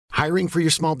Hiring for your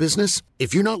small business?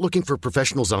 If you're not looking for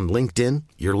professionals on LinkedIn,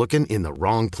 you're looking in the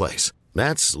wrong place.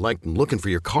 That's like looking for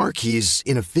your car keys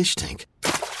in a fish tank.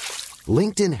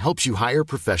 LinkedIn helps you hire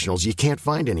professionals you can't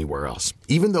find anywhere else,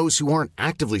 even those who aren't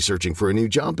actively searching for a new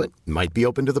job but might be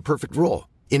open to the perfect role.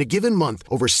 In a given month,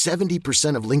 over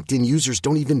 70% of LinkedIn users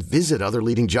don't even visit other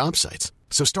leading job sites.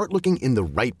 So start looking in the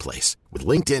right place. With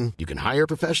LinkedIn, you can hire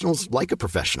professionals like a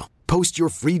professional. Post your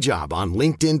free job on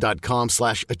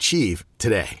linkedin.com/achieve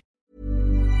today.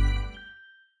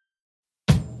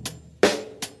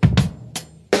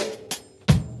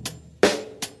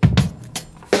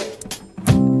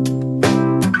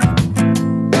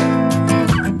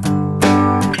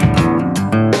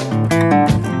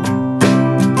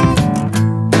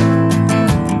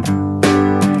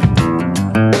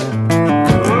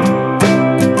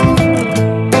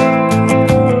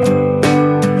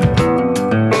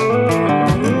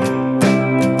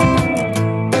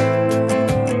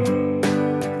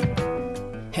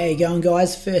 Going,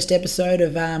 guys, first episode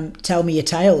of Tell Me Your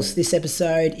Tales. This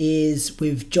episode is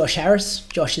with Josh Harris.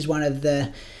 Josh is one of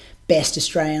the best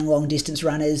Australian long distance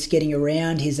runners getting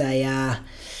around. He's a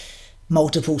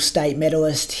multiple state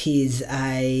medalist. He's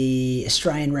a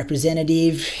Australian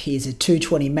representative. He's a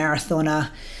 220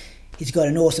 marathoner. He's got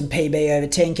an awesome PB over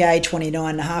 10k,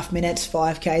 29.5 minutes.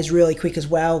 5k is really quick as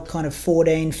well, kind of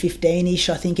 14, 15-ish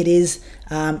I think it is.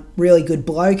 Really good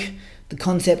bloke. The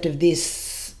concept of this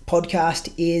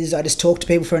podcast is I just talk to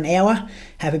people for an hour,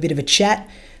 have a bit of a chat.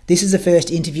 This is the first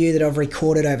interview that I've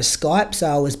recorded over Skype, so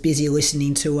I was busy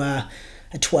listening to a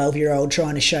 12-year-old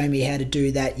trying to show me how to do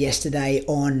that yesterday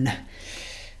on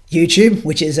YouTube,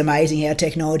 which is amazing how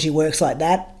technology works like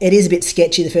that. It is a bit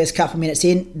sketchy the first couple of minutes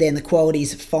in, then the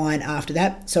quality's fine after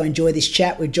that. So enjoy this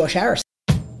chat with Josh Harris.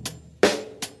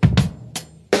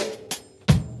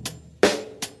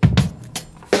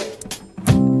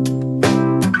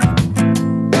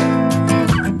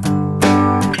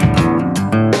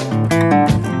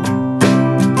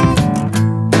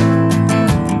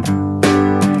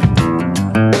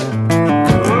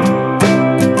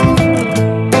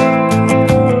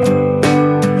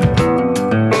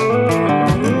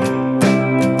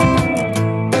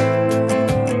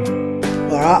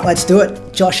 Let's do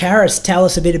it. Josh Harris, tell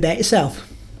us a bit about yourself.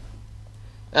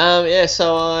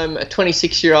 So I'm a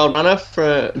 26-year-old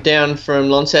runner down from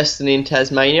Launceston in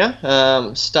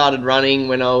Tasmania. Started running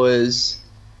when I was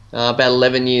about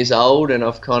 11 years old, and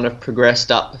I've kind of progressed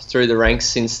up through the ranks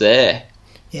since there.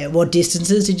 Yeah, what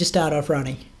distances did you start off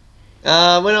running?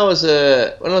 When I was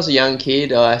a young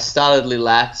kid, I started Little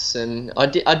Lats, and I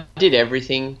did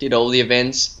everything, did all the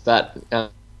events, but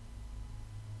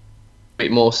bit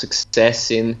more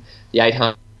success in the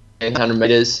 800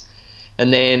 metres,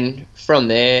 and then from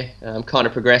there kind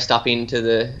of progressed up into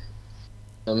the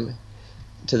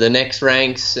to the next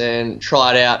ranks and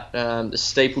tried out the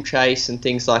steeplechase and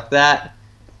things like that.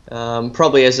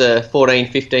 Probably as a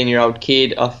 14-15-year-old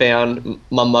kid, I found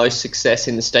my most success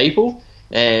in the steeple,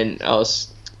 and I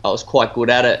was quite good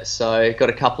at it, so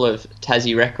got a couple of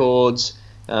Tassie records,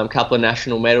 a couple of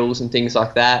national medals and things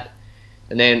like that.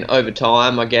 And then over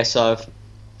time, I guess I've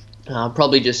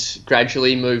probably just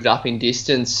gradually moved up in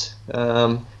distance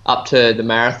up to the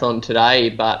marathon today.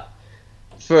 But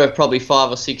for probably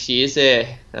 5 or 6 years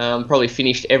there, probably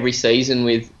finished every season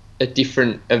with a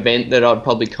different event that I'd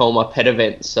probably call my pet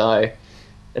event. So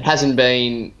it hasn't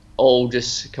been all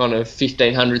just kind of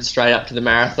 1500 straight up to the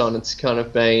marathon. It's kind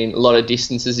of been a lot of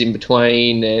distances in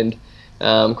between and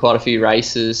quite a few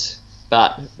races.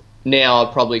 But now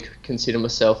I probably consider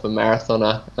myself a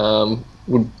marathoner,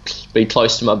 would be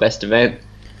close to my best event.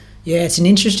 Yeah, it's an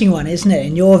interesting one, isn't it?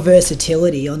 And your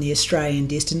versatility on the Australian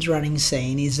distance running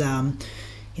scene is,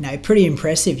 pretty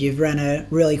impressive. You've run a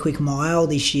really quick mile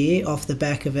this year off the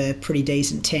back of a pretty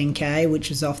decent 10K, which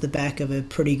was off the back of a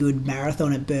pretty good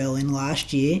marathon at Berlin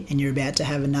last year, and you're about to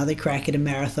have another crack at a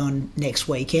marathon next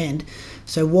weekend.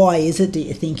 So why is it that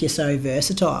you think you're so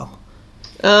versatile?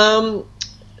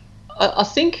 I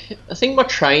think my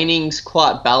training's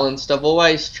quite balanced. I've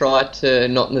always tried to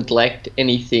not neglect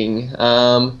anything,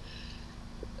 and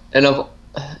I've,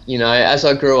 as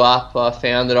I grew up, I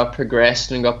found that I progressed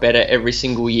and got better every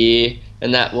single year,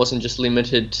 and that wasn't just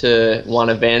limited to one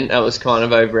event. That was kind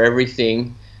of over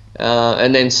everything,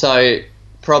 and then so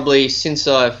probably since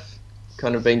I've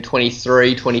kind of been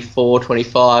 23, 24,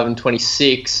 25, and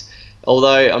 26.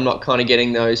 Although I'm not kind of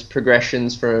getting those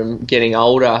progressions from getting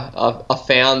older, I've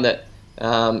found that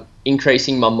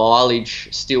increasing my mileage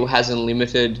still hasn't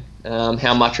limited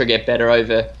how much I get better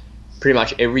over pretty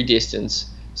much every distance.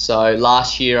 So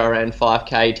last year I ran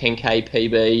 5K, 10K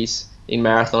PBs in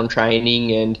marathon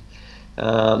training, and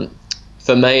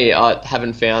for me, I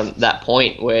haven't found that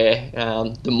point where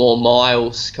the more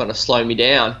miles kind of slow me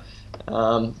down.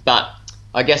 But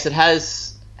I guess it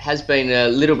has been a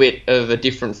little bit of a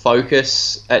different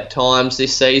focus at times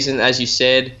this season. As you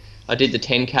said, I did the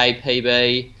 10K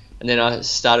PB, and then I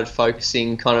started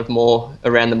focusing kind of more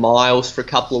around the miles for a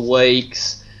couple of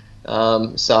weeks.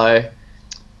 So I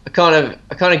kind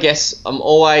of guess I'm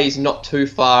always not too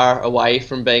far away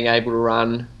from being able to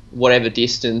run whatever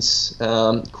distance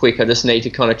quick. I just need to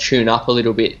kind of tune up a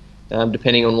little bit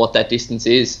depending on what that distance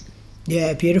is.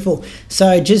 Yeah, beautiful.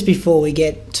 So just before we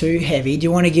get too heavy, do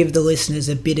you want to give the listeners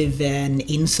a bit of an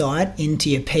insight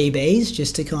into your PBs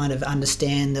just to kind of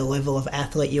understand the level of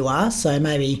athlete you are? So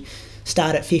maybe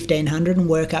start at 1500 and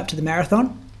work up to the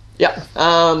marathon? Yeah.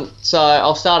 So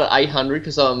I'll start at 800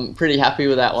 because I'm pretty happy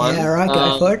with that one. Yeah, all right,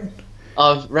 go for it.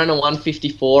 I've run a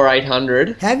 154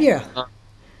 800. Have you?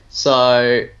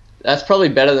 So that's probably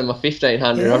better than my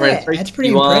 1500. Yeah, I ran 351. that's pretty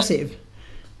impressive.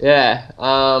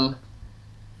 Yeah.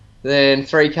 Then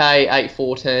 3K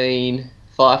 814,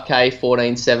 5K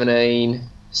 1417,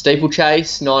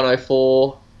 steeplechase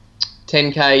 904,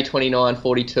 10K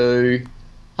 2942,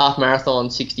 half marathon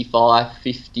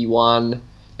 65:51,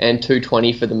 and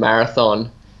 220 for the marathon.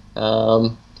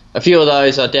 A few of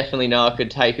those I definitely know I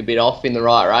could take a bit off in the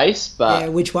right race, but yeah,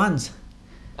 which ones?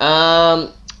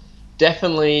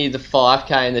 Definitely the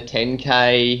 5K and the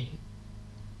 10K,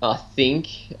 I think.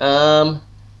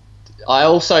 I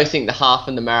also think the half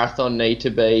and the marathon need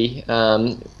to be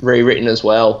rewritten as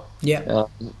well. Yeah.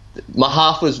 My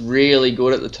half was really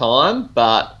good at the time,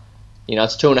 but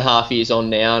it's 2.5 years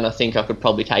on now, and I think I could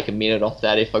probably take a minute off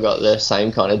that if I got the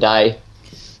same kind of day.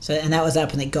 So, and that was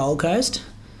up in the Gold Coast?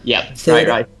 Yep. Third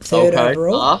Gold Coast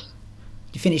overall? half.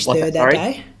 You finished third that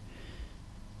day?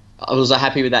 Was I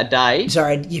happy with that day?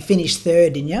 Sorry, you finished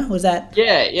third, didn't you? Was that?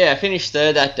 Yeah, I finished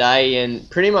third that day, and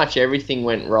pretty much everything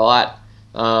went right.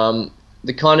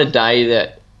 The kind of day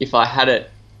that if I had it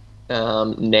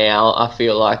now, I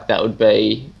feel like that would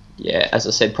be, as I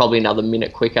said, probably another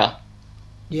minute quicker.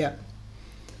 Yeah.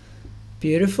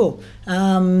 Beautiful.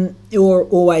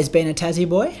 You've always been a Tassie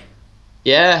boy?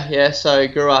 Yeah. So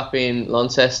grew up in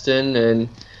Launceston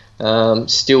and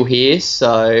still here.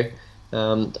 So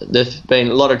there's been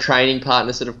a lot of training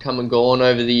partners that have come and gone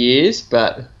over the years,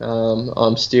 but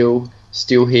I'm still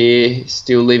here,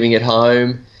 still living at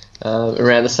home.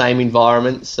 Around the same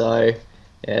environment, so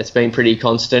it's been pretty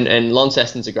constant. And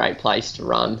Launceston's a great place to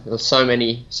run. There's so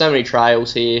many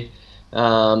trails here,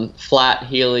 flat,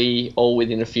 hilly, all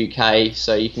within a few K.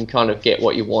 So you can kind of get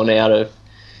what you want out of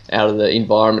the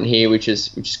environment here, which is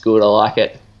good. I like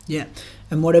it. Yeah.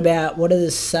 And what are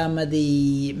some of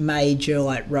the major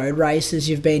road races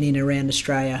you've been in around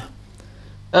Australia?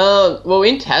 Well,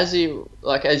 in Tassie,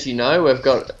 as you know, we've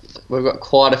got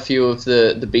quite a few of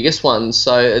the biggest ones,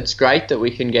 so it's great that we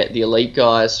can get the elite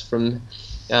guys from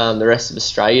the rest of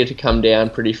Australia to come down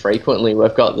pretty frequently.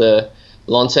 We've got the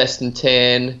Launceston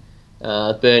 10,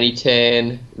 Burnie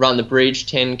 10, Run the Bridge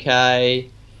 10K.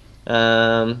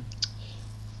 Around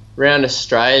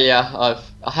Australia,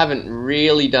 I haven't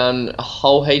really done a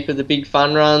whole heap of the big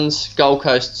fun runs. Gold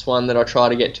Coast's one that I try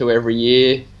to get to every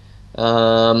year.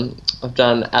 I've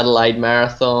done Adelaide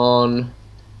Marathon,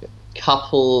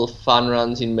 couple of fun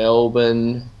runs in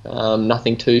Melbourne,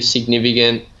 nothing too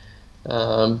significant,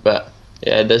 but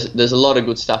yeah, there's a lot of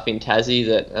good stuff in Tassie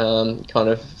that kind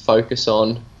of focus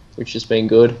on, which has been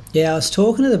good. Yeah, I was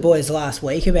talking to the boys last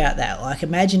week about that.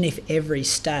 Imagine if every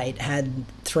state had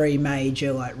 3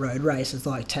 major road races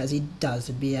like Tassie does.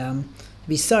 It'd be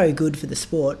so good for the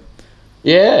sport.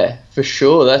 Yeah, for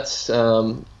sure. That's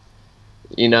there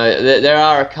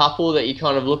are a couple that you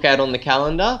kind of look at on the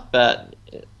calendar, but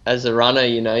as a runner,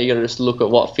 you got to just look at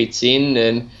what fits in.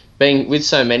 And being with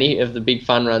so many of the big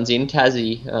fun runs in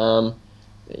Tassie,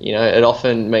 it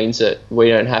often means that we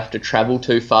don't have to travel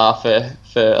too far for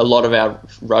a lot of our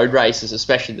road races,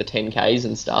 especially the 10Ks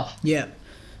and stuff. Yeah.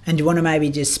 And do you want to maybe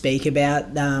just speak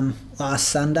about last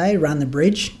Sunday, Run the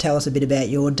Bridge? Tell us a bit about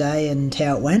your day and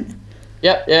how it went.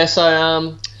 Yep. Yeah.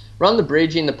 So Run the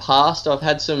Bridge in the past, I've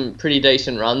had some pretty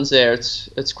decent runs there.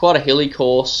 It's quite a hilly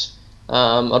course.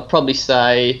 I'd probably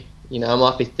say, I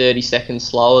might be 30 seconds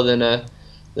slower than a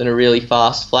really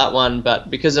fast flat one, but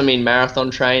because I'm in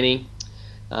marathon training,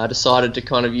 I decided to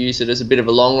kind of use it as a bit of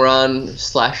a long run /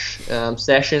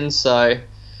 session. So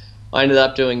I ended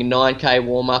up doing a 9K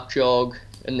warm-up jog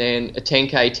and then a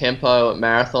 10K tempo at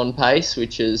marathon pace,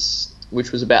 which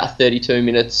was about 32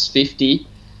 minutes 50,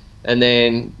 and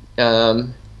then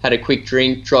had a quick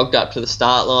drink, jogged up to the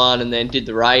start line, and then did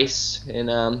the race,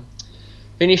 and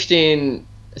finished in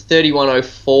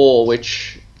 31:04,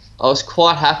 which I was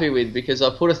quite happy with, because I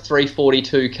put a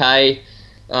 3:42k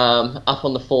up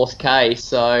on the 4th K,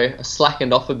 so I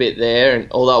slackened off a bit there, and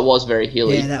although it was very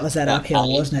hilly. Yeah, that was that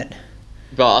uphill, wasn't it?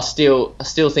 But I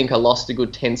still think I lost a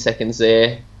good 10 seconds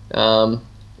there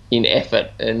in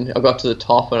effort, and I got to the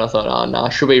top and I thought, oh no, I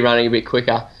should be running a bit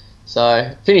quicker.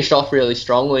 So finished off really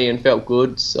strongly and felt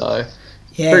good. So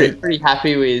yeah, fairly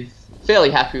happy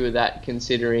with that,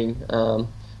 considering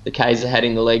the Ks I had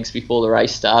in the legs before the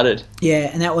race started.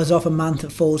 Yeah, and that was off a month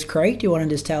at Falls Creek. Do you want to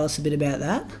just tell us a bit about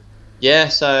that? Yeah,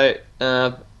 so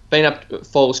been up at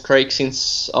Falls Creek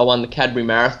since I won the Cadbury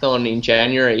Marathon in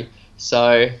January.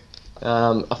 So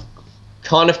I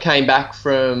kind of came back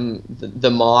from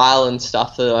the mile and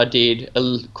stuff that I did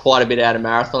quite a bit out of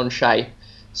marathon shape.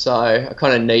 So I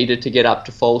kind of needed to get up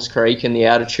to Falls Creek and the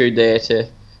altitude there to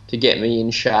get me in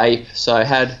shape. So I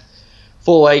had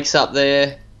 4 weeks up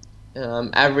there,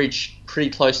 averaged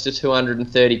pretty close to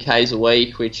 230 Ks a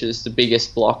week, which is the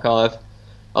biggest block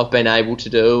I've been able to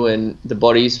do, and the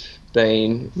body's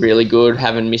been really good,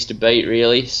 haven't missed a beat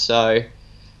really. So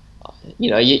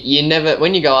you never,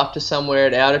 when you go up to somewhere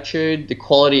at altitude, the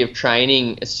quality of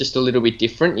training, it's just a little bit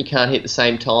different. You can't hit the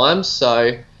same times,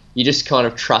 so you're just kind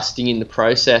of trusting in the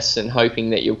process and hoping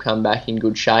that you'll come back in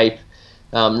good shape,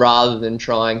 rather than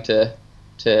trying to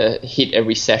hit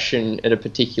every session at a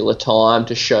particular time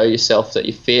to show yourself that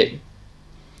you're fit.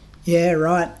 Yeah,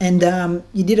 right. And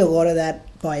you did a lot of that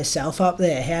by yourself up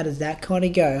there. How does that kind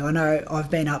of go? I know I've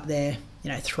been up there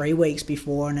 3 weeks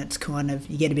before, and it's kind of,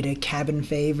 you get a bit of cabin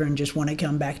fever and just want to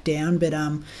come back down. But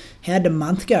how'd the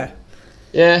month go?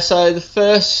 Yeah, so the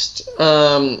first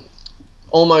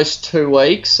almost 2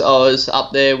 weeks I was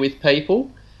up there with people.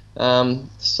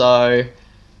 So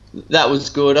that was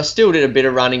good. I still did a bit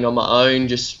of running on my own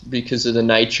just because of the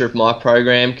nature of my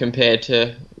program compared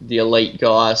to the elite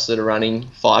guys that are running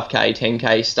 5K,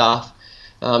 10K stuff.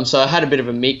 So I had a bit of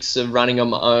a mix of running on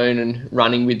my own and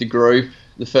running with the group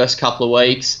the first couple of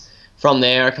weeks. From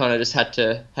there, I kind of just had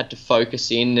to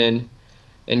focus in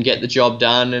and get the job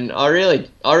done. And I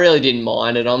really didn't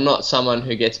mind it. I'm not someone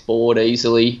who gets bored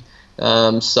easily,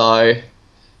 so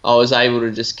I was able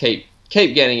to just keep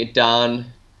getting it done.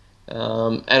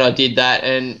 And I did that.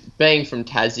 And being from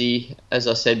Tassie, as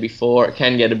I said before, it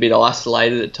can get a bit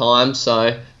isolated at times.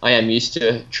 So I am used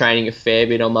to training a fair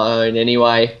bit on my own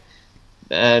anyway.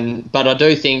 But I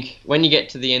do think when you get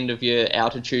to the end of your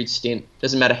altitude stint,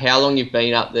 doesn't matter how long you've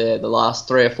been up there, the last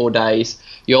 3 or 4 days,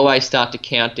 you always start to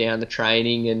count down the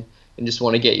training and just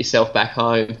want to get yourself back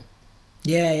home.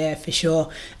 Yeah, for sure.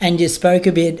 And you spoke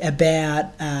a bit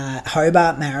about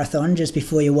Hobart Marathon just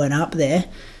before you went up there.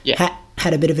 Yeah.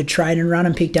 Had a bit of a training run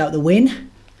and picked up the win.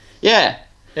 Yeah.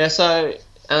 So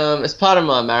as part of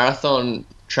my marathon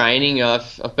training,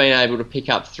 I've been able to pick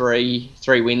up three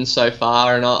wins so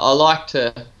far, and I like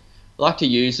to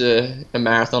use a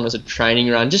marathon as a training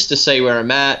run just to see where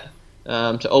I'm at,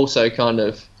 to also kind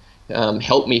of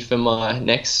help me for my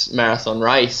next marathon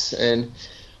race. And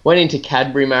went into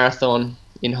Cadbury Marathon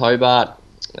in Hobart,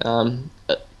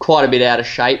 quite a bit out of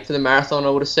shape for the marathon, I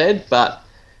would have said, but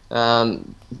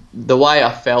the way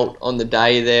I felt on the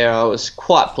day there, I was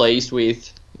quite pleased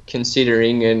with,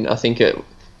 considering, and I think it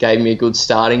gave me a good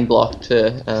starting block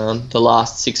to the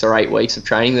last 6 or 8 weeks of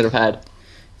training that I've had.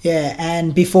 Yeah,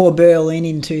 and before Berlin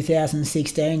in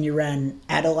 2016, you ran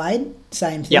Adelaide,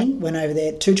 same thing, Yep. Went over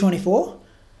there, 2:24?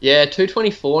 Yeah,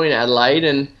 2:24 in Adelaide,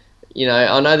 and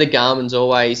I know the Garmin's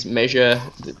always measure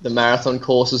the marathon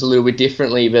courses a little bit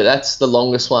differently, but that's the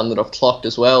longest one that I've clocked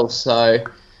as well. So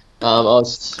I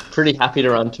was pretty happy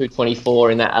to run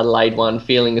 2:24 in that Adelaide one,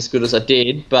 feeling as good as I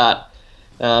did, but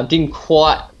didn't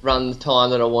quite run the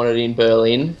time that I wanted in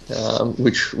Berlin,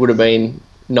 which would have been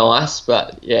nice.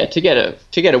 But yeah, to get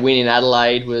a win in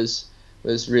Adelaide was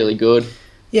really good.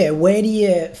 Yeah, where do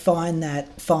you find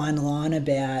that fine line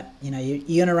about, you're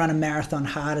going to run a marathon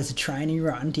hard as a training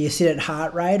run? Do you sit at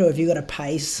heart rate, or have you got a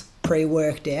pace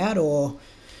pre-worked out, or,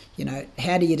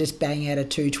 how do you just bang out a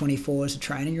 2:24 as a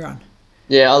training run?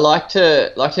 Yeah, I like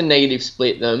to negative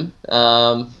split them.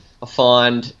 I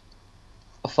find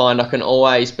I can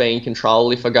always be in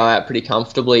control if I go out pretty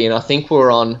comfortably, and I think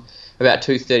we're on about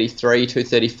 2:33,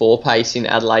 2:34 pace in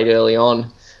Adelaide early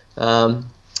on,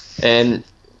 and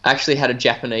actually had a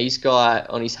Japanese guy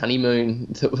on his honeymoon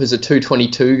that was a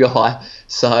 2:22 guy,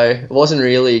 so I wasn't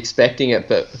really expecting it,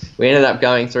 but we ended up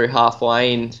going through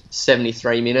halfway in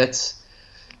 73 minutes,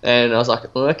 and I was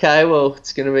like, okay, well,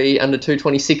 it's going to be under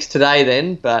 2:26 today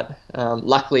then, but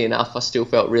luckily enough, I still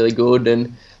felt really good,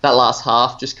 and that last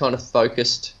half just kind of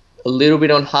focused a little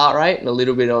bit on heart rate and a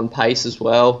little bit on pace as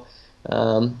well.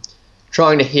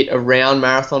 trying to hit around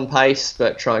marathon pace,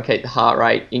 but try and keep the heart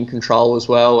rate in control as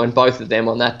well. And both of them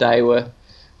on that day were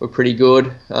pretty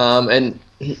good. And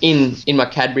in my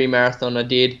Cadbury marathon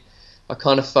I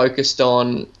kind of focused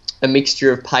on a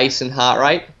mixture of pace and heart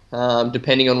rate,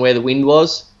 depending on where the wind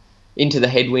was. Into the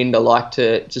headwind, I like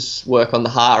to just work on the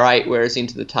heart rate, whereas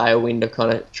into the tailwind, I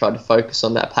kind of tried to focus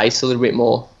on that pace a little bit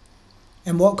more.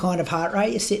 And what kind of heart rate are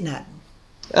you sitting at?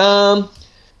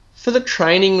 For the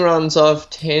training runs, I've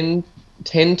tend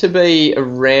to be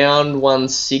around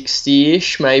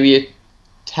 160-ish, maybe a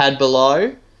tad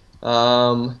below.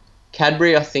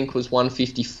 Cadbury, I think, was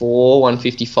 154,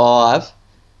 155.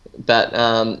 But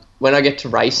when I get to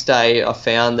race day, I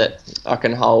found that I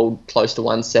can hold close to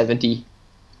 170.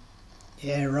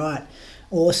 Yeah, right.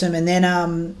 Awesome. And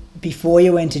then before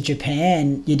you went to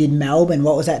Japan, you did Melbourne.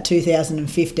 What was that,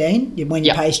 2015? When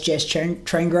you paced Jess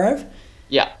Trengrove?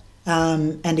 Yeah.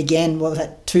 And again, what was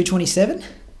that, 227?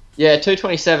 Yeah,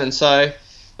 227. So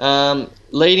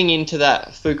leading into that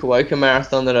Fukuoka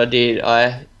marathon that I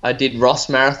did Ross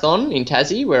Marathon in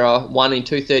Tassie, where I won in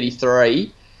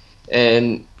 233.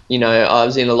 And, I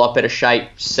was in a lot better shape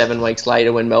 7 weeks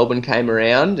later when Melbourne came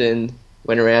around, and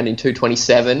went around in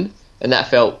 227. And that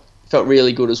felt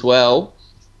really good as well.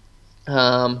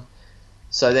 So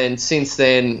then, since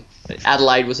then,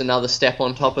 Adelaide was another step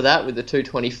on top of that with the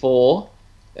 224,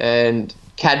 and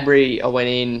Cadbury I went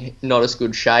in not as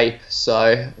good shape.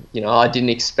 So I didn't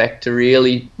expect to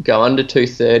really go under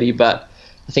 230, but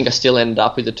I think I still ended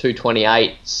up with a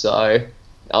 228. So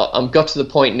I've got to the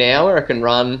point now where I can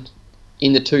run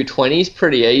in the 220s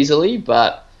pretty easily,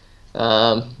 but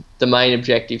the main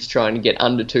objective is trying to get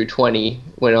under 220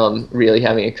 when I'm really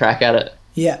having a crack at it.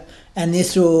 Yeah, and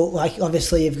this will,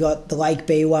 obviously you've got the Lake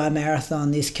Biwa Marathon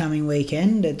this coming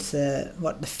weekend. It's, the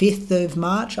 5th of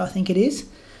March, I think it is.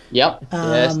 Yep.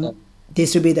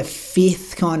 This will be the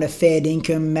 5th kind of fair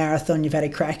dinkum marathon you've had a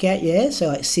crack at, yeah?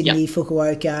 So Sydney,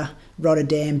 Fukuoka,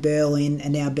 Rotterdam, Berlin,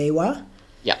 and now Biwa.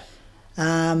 Yep.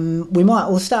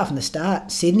 We'll start from the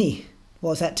start. Sydney, what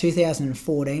was that,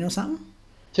 2014 or something?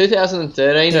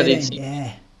 2013 I did.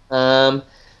 Yeah.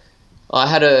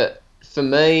 For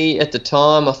me at the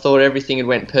time, I thought everything had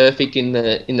went perfect in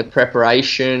the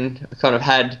preparation. I kind of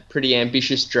had pretty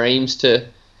ambitious dreams to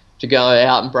go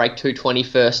out and break 220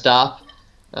 first up.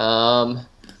 At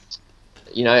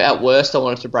worst I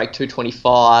wanted to break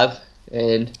 225,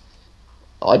 and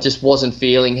I just wasn't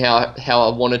feeling how I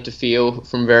wanted to feel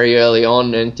from very early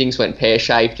on, and things went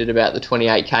pear-shaped at about the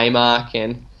 28k mark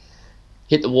and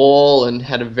hit the wall and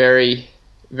had a very,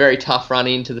 very tough run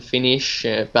into the finish.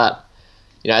 But,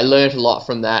 I learned a lot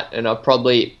from that, and I was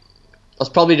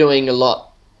probably doing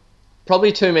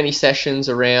probably too many sessions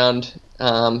around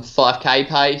 5k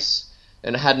pace,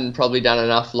 and I hadn't probably done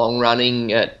enough long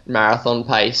running at marathon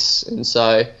pace, and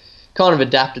so kind of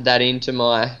adapted that into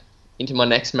my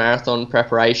next marathon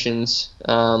preparations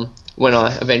when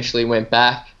I eventually went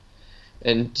back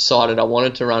and decided I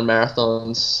wanted to run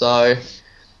marathons. So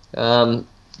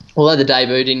although the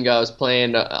debut didn't go as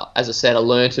planned, as I said, I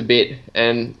learnt a bit,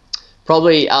 and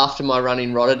probably after my run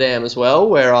in Rotterdam as well,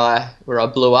 where I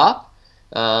blew up,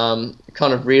 kind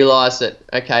of realised that,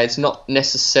 okay, it's not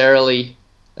necessarily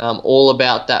all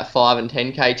about that 5 and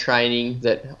 10k training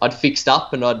that I'd fixed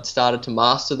up and I'd started to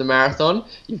master the marathon.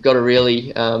 You've got to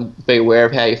really be aware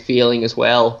of how you're feeling as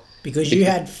well. Because you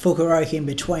had Fukuoka in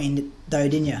between though,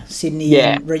 didn't you? Sydney.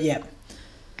 Yeah.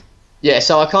 Yeah,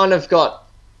 so I kind of got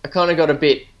a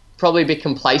bit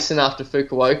complacent after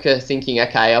Fukuoka, thinking,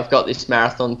 okay, I've got this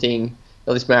marathon thing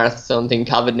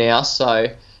covered now, so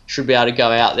should be able to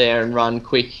go out there and run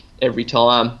quick every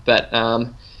time. But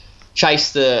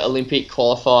chased the Olympic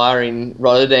qualifier in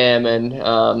Rotterdam,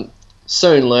 and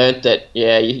soon learnt that,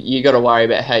 you got to worry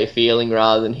about how you're feeling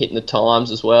rather than hitting the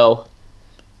times as well.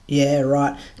 Yeah,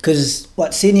 right. Because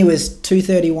Sydney was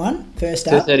 231 first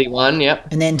up. 231, yep.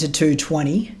 And then to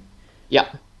 220.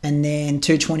 Yep. And then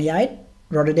 228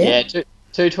 Rotterdam. Yeah,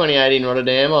 228 in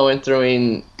Rotterdam. I went through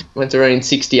in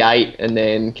 68 and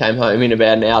then came home in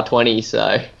about an hour 20.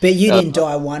 So. But you didn't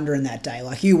die wondering that day.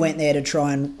 You went there to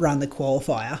try and run the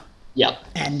qualifier. Yep.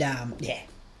 And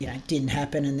didn't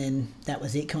happen, and then that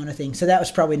was it, kind of thing. So that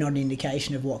was probably not an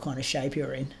indication of what kind of shape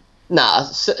you're in. Nah,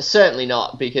 certainly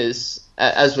not, because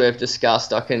as we've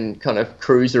discussed, I can kind of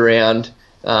cruise around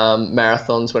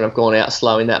marathons when I've gone out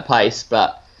slow in that pace.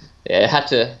 But yeah, had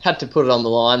to put it on the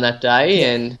line that day,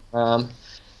 and I'll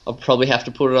probably have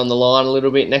to put it on the line a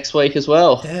little bit next week as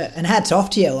well. Yeah, and hats off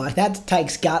to you. That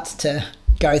takes guts to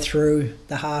go through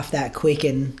the half that quick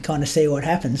and kind of see what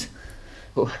happens.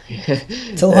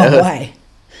 It's a long way.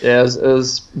 Yeah, it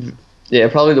was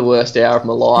probably the worst hour of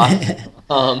my life.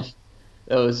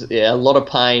 it was a lot of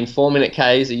pain. 4-minute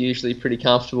Ks are usually pretty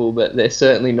comfortable, but they're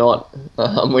certainly not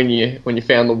when you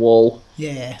found the wall.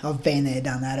 Yeah, I've been there,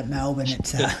 done that at Melbourne.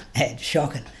 It's it's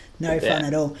shocking. No fun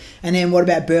at all. And then what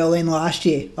about Berlin last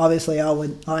year? Obviously,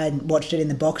 I had watched it in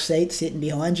the box seat, sitting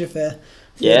behind you for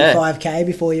 35k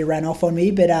before you ran off on me.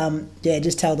 But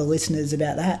just tell the listeners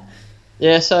about that.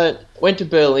 Yeah, so went to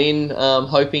Berlin,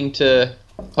 hoping to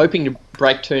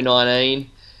break 2:19.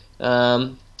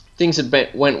 Things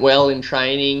went well in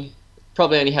training.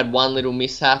 Probably only had one little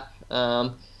mishap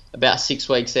about 6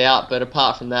 weeks out, but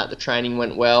apart from that, the training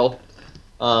went well.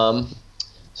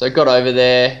 So I got over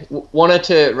there. Wanted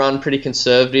to run pretty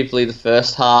conservatively the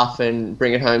first half and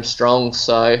bring it home strong.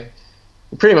 So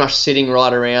pretty much sitting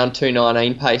right around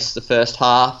 2:19 pace the first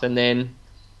half, and then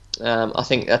I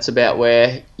think that's about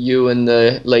where you and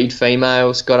the lead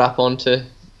females got up onto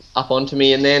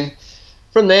me, and then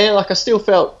from there, like, I still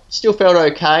felt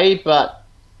okay, but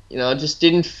I just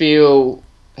didn't feel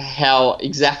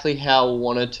exactly how I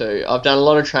wanted to. I've done a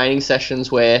lot of training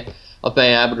sessions where I've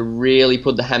been able to really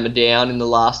put the hammer down in the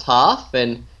last half,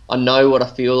 and I know what I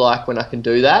feel like when I can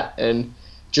do that, and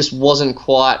just wasn't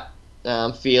quite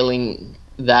feeling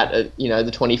that at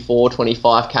the 24,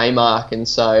 25k mark, and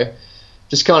so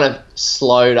just kind of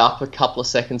slowed up a couple of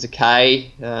seconds a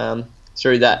k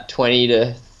through that 20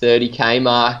 to 30k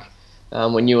mark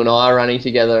when you and I are running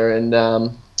together, and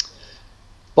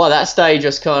by that stage I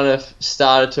just kind of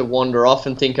started to wander off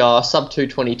and think, sub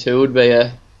 222 would be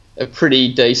a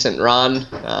pretty decent run.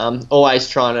 Always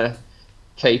trying to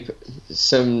keep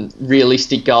some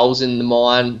realistic goals in the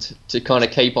mind to kind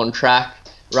of keep on track,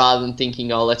 rather than thinking,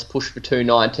 let's push for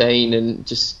 2:19 and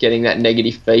just getting that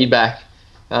negative feedback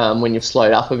when you've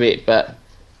slowed up a bit. But I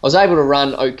was able to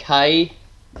run okay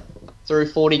through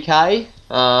 40k,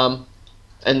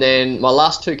 and then my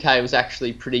last 2k was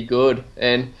actually pretty good,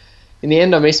 and in the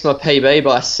end I missed my PB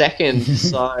by a second.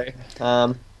 So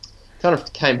kind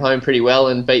of came home pretty well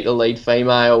and beat the lead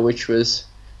female, which was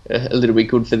a little bit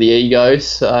good for the ego.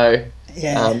 So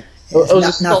it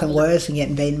was nothing worse than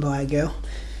getting beaten by a girl.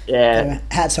 Yeah, so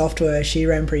hats off to her. She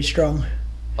ran pretty strong.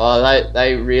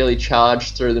 They really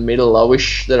charged through the middle. I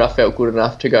wish that I felt good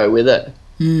enough to go with it.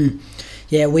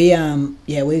 Yeah, we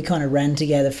kind of ran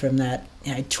together from that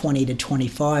 20 to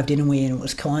 25, didn't we? And it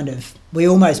was kind of, we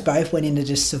almost both went into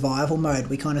just survival mode.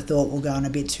 We kind of thought we're going a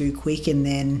bit too quick, and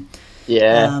then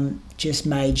just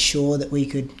made sure that we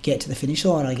could get to the finish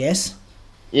line, I guess.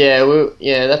 Yeah,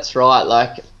 that's right.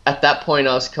 Like, at that point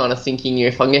I was kind of thinking,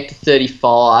 if I can get to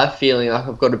 35, feeling like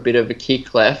I've got a bit of a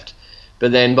kick left.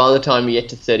 But then by the time you get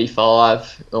to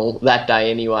 35, or that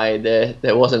day anyway,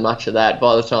 there wasn't much of that.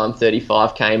 By the time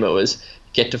 35 came, it was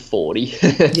get to 40.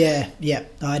 yeah,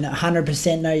 I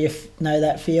 100% know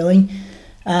that feeling.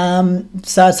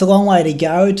 So it's a long way to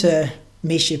go to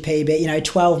miss your PB.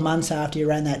 12 months after you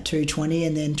ran that 220,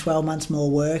 and then 12 months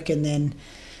more work, and then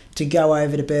to go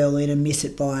over to Berlin and miss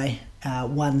it by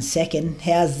 1 second.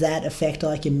 How's that affect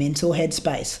like your mental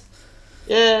headspace?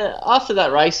 Yeah, after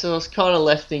that race, I was kind of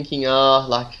left thinking,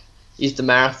 is the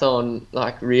marathon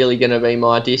really going to be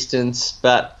my distance?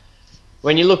 But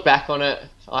when you look back on it,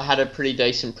 I had a pretty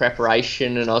decent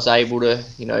preparation, and I was able to,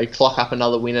 clock up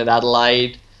another win at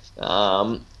Adelaide.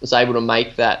 Was able to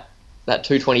make that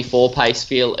 224 pace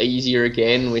feel easier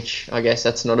again, which I guess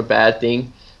that's not a bad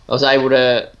thing. I was able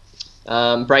to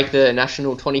break the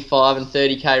national 25 and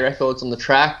 30k records on the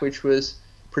track, which was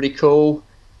pretty cool.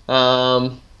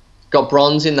 Got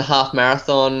bronze in the half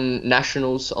marathon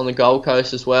nationals on the Gold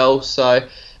Coast as well. So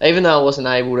even though I wasn't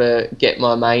able to get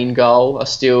my main goal, I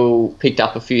still picked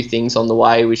up a few things on the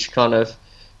way, which kind of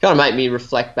made me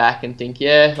reflect back and think,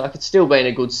 it's still been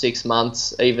a good 6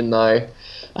 months, even though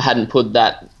I hadn't put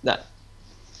that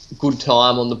good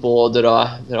time on the board that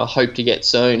I hope to get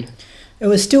soon. It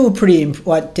was still pretty.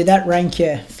 Did that rank you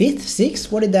 5th,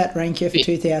 6th? What did that rank you for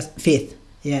 2000? 5th.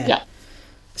 Yeah.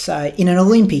 So in an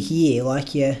Olympic year,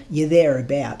 you're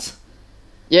thereabouts.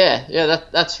 Yeah,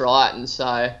 that's right. And so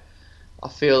I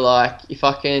feel like if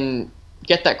I can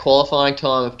get that qualifying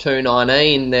time of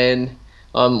 2:19, then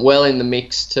I'm well in the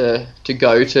mix to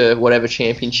go to whatever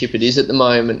championship it is at the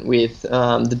moment, with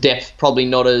the depth probably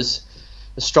not as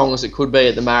strong as it could be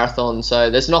at the marathon.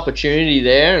 So there's an opportunity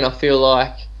there, and I feel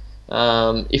like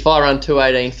if I run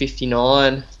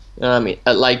 2:18:59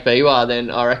 at Lake Biwa, then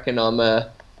I reckon I'm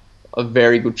a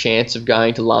very good chance of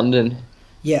going to London.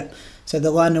 Yeah. So the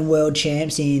London World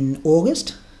Champs in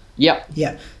August? Yep.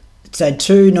 Yeah. So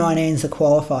 2:19's the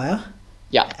qualifier.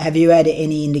 Yeah. Have you had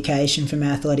any indication from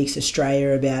Athletics Australia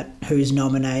about who's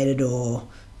nominated or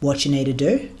what you need to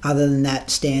do, other than that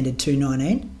standard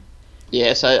 2:19?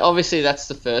 Yeah, so obviously that's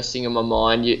the first thing on my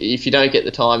mind. If you don't get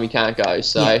the time, you can't go.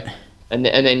 So, Yeah. and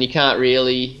then you can't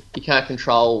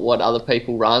control what other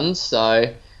people run.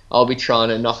 So I'll be trying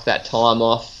to knock that time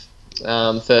off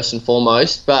first and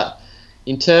foremost. But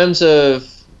in terms of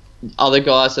other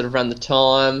guys that have run the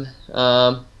time,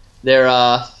 there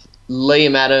are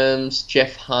Liam Adams,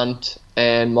 Jeff Hunt,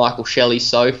 and Michael Shelley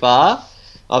so far.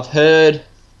 I've heard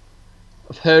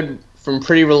from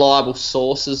pretty reliable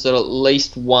sources that at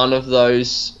least one of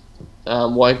those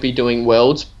won't be doing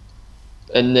Worlds,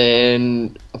 and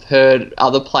then I've heard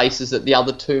other places that the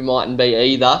other two mightn't be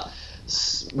either,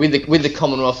 with the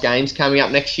Commonwealth Games coming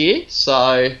up next year.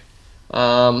 So,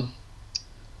 while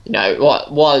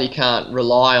you can't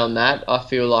rely on that, I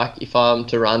feel like if I'm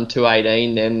to run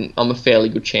 2:18, then I'm a fairly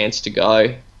good chance to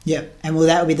go. Yep. And will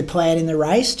that be the plan in the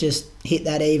race? Just hit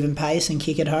that even pace and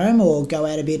kick it home, or go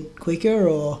out a bit quicker,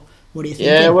 or what do you think?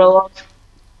 Yeah, well,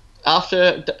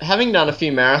 after having done a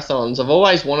few marathons, I've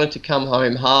always wanted to come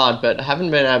home hard, but I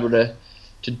haven't been able to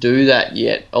do that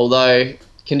yet. Although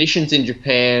conditions in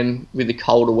Japan with the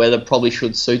colder weather probably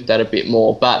should suit that a bit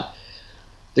more. But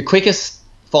the quickest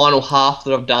final half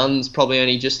that I've done is probably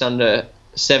only just under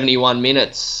 71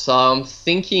 minutes. So I'm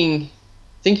thinking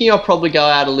I'll probably go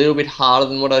out a little bit harder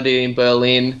than what I did in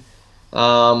Berlin.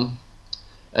 And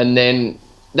then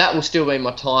that will still be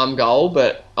my time goal,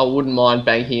 but I wouldn't mind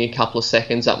banking a couple of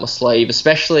seconds up my sleeve,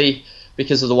 especially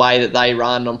because of the way that they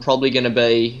run. I'm probably going to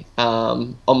be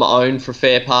on my own for a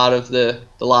fair part of the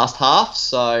last half,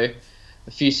 so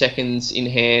a few seconds in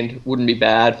hand wouldn't be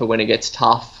bad for when it gets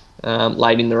tough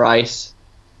late in the race.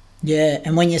 Yeah,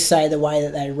 and when you say the way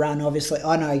that they run, obviously,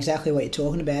 I know exactly what you're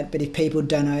talking about, but if people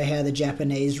don't know how the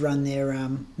Japanese run their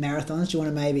marathons, do you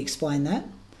want to maybe explain that?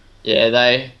 Yeah,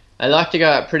 they like to go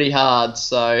out pretty hard.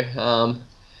 So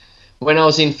when I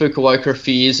was in Fukuoka a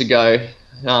few years ago,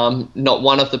 not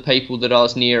one of the people that I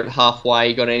was near at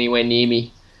halfway got anywhere near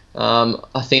me.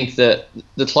 I think that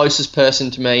the closest person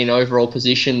to me in overall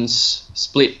positions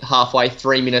split halfway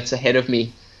 3 minutes ahead of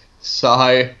me.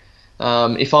 So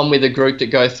if I'm with a group that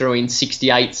go through in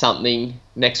 68 something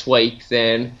next week,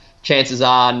 then chances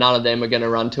are none of them are going to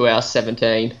run 2 hours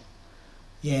 17.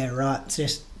 Yeah, right. It's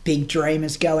just big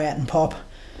dreamers go out and pop.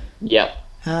 Yep.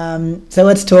 So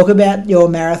let's talk about your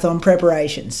marathon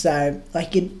preparation. So,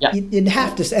 like, you'd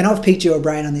have to, and I've picked your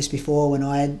brain on this before when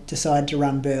I decided to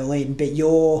run Berlin, but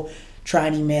your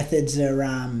training methods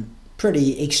are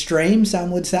pretty extreme, some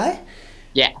would say.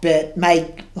 Yeah. But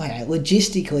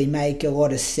logistically make a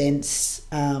lot of sense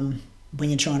when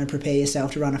you're trying to prepare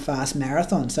yourself to run a fast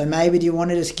marathon. So maybe do you want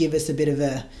to just give us a bit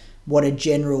of what a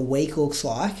general week looks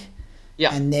like?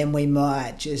 Yeah. And then we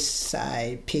might just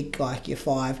say pick like your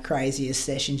 5 craziest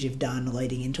sessions you've done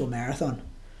leading into a marathon.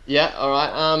 Yeah, all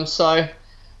right. So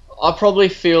I probably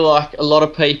feel like a lot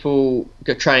of people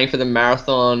training for the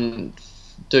marathon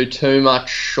do too much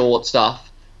short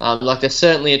stuff. Like there's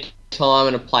certainly a time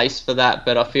and a place for that,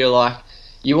 but I feel like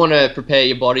you want to prepare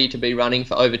your body to be running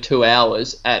for over 2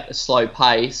 hours at a slow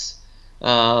pace.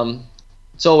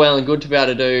 It's all well and good to be able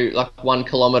to do like 1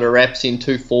 kilometre reps in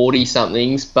 240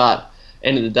 somethings, but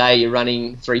end of the day you're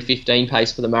running 3:15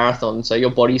 pace for the marathon, so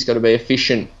your body's got to be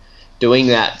efficient doing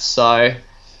that. So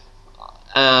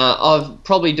I've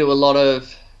probably do a lot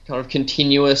of kind of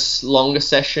continuous longer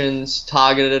sessions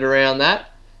targeted around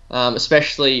that,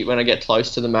 especially when I get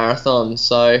close to the marathon.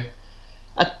 So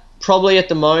probably at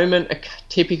the moment a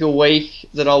typical week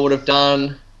that I would have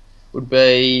done would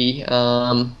be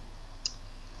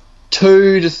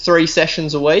 2 to 3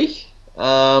 sessions a week.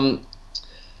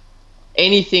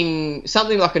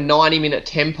 Something like a 90-minute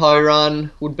tempo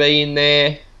run would be in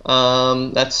there.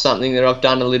 That's something that I've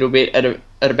done a little bit at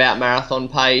about marathon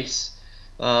pace.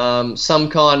 Some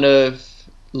kind of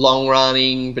long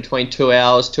running between 2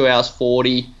 hours, 2 hours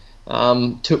 40,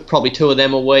 probably 2 of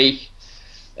them a week.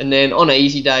 And then on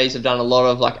easy days, I've done a lot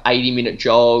of like 80-minute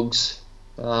jogs,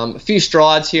 a few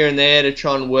strides here and there to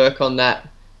try and work on that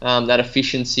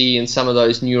efficiency and some of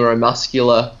those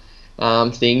neuromuscular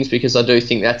things, because I do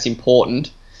think that's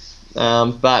important.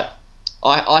 But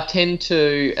I tend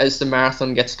to, as the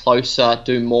marathon gets closer,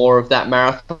 do more of that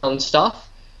marathon stuff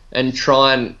and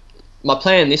my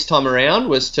plan this time around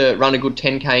was to run a good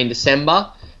 10K in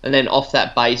December and then off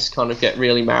that base kind of get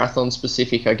really marathon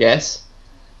specific, I guess.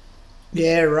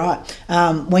 Yeah, right.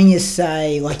 When you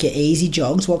say like your easy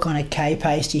jogs, what kind of K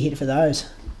pace do you hit for those?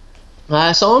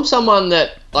 So I'm someone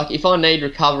that, like, if I need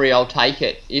recovery, I'll take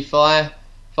it. If I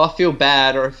feel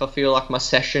bad or if I feel like my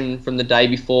session from the day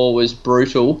before was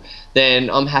brutal, then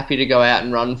I'm happy to go out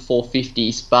and run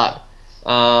 450s. But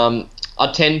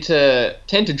I tend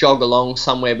to jog along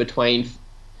somewhere between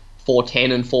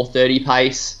 410 and 430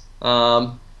 pace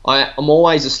I'm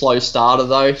always a slow starter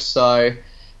though, so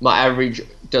my average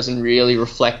doesn't really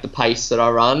reflect the pace that I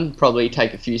run. Probably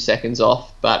take a few seconds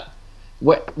off, but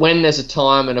when there's a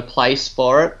time and a place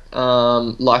for it,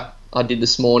 like I did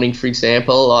this morning, for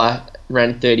example, I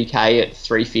ran 30k at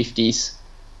 350s.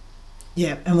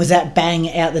 Yeah, and was that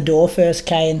bang out the door first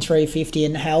K and 350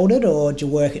 and held it, or did you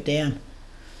work it down?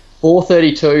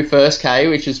 4:32 first K,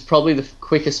 which is probably the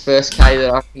quickest first K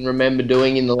that I can remember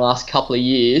doing in the last couple of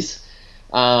years.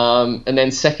 And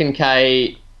then second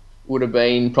K would have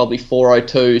been probably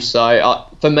 4:02. So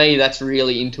for me, that's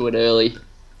really into it early.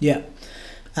 Yeah.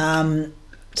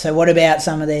 So what about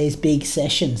some of these big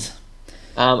sessions?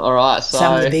 All right. So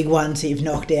some of the big ones that you've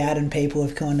knocked out and people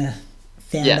have kind of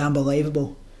found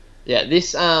unbelievable. Yeah,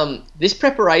 this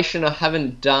preparation I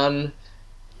haven't done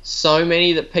so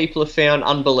many that people have found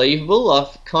unbelievable.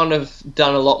 I've kind of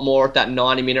done a lot more at that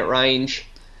 90-minute range,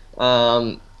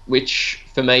 which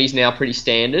for me is now pretty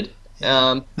standard.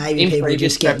 Maybe people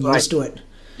just get used to it.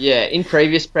 Yeah, in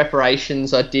previous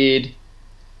preparations I did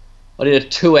a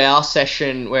 2-hour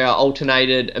session where I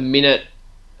alternated a minute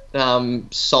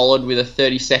solid with a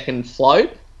 30-second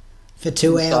float. For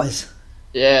 2 hours?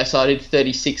 Yeah, so I did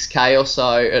 36k or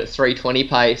so at 3:20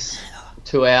 pace,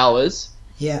 2 hours.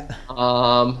 Yeah.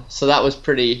 So that was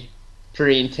pretty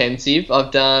intensive. I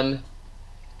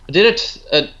did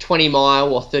a 20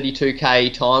 mile or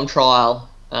 32k time trial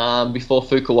before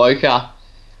Fukuoka,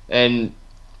 and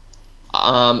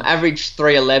averaged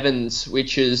 3:11s,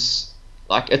 which is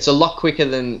like it's a lot quicker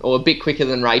than, or a bit quicker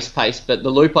than race pace. But the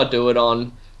loop I do it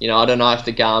on, I don't know if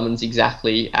the Garmin's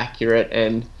exactly accurate,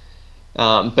 and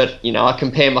but I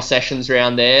compare my sessions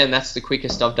around there, and that's the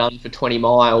quickest I've done for 20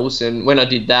 miles. And when I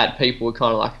did that, people were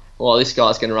kind of like, "Well, this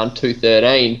guy's going to run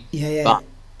 2:13." Yeah. But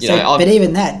but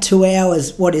even that 2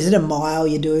 hours, what is it? A mile?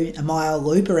 You do a mile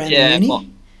loop around the uni?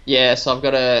 Yeah. So I've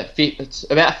got it's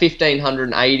about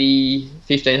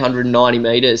 1,590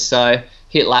 meters. So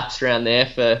hit laps around there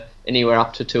for anywhere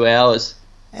up to 2 hours.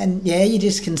 And you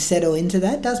just can settle into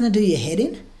that. Doesn't it do your head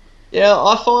in? Yeah,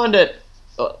 I find it,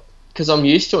 because I'm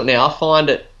used to it now, I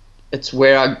find it's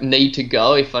where I need to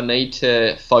go if I need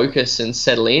to focus and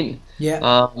settle in.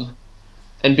 Yeah.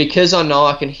 And because I know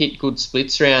I can hit good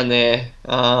splits around there,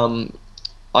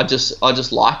 I just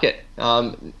like it.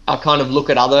 I kind of look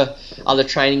at other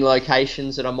training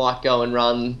locations that I might go and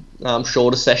run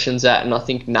shorter sessions at, and I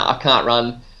think, I can't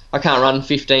run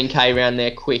 15k around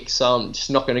there quick, so I'm just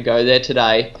not going to go there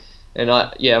today. And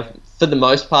for the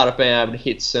most part, I've been able to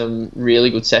hit some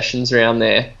really good sessions around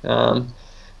there, and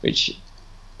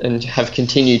have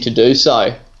continued to do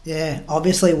so. Yeah,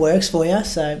 obviously works for you,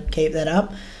 so keep that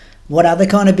up. What other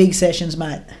kind of big sessions,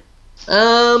 mate?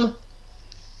 So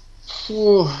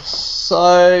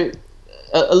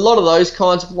a lot of those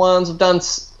kinds of ones. I've done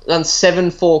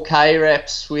 7 4K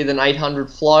reps with an 800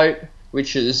 float,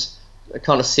 which is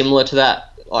kind of similar to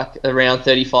that, like around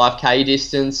 35k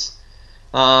distance.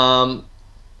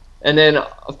 And then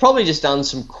I've probably just done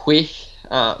some quick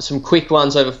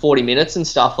ones over 40 minutes and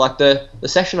stuff. Like the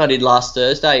session I did last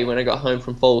Thursday when I got home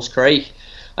from Falls Creek,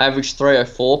 I averaged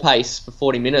 3:04 pace for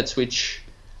 40 minutes, which,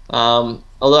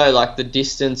 although like the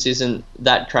distance isn't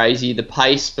that crazy, the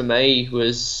pace for me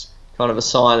was kind of a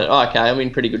sign that, okay, I'm in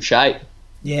pretty good shape.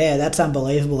 Yeah, that's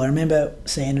unbelievable. I remember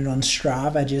seeing it on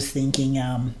Strava, just thinking,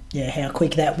 how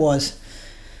quick that was.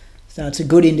 So it's a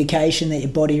good indication that your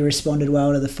body responded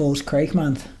well to the Falls Creek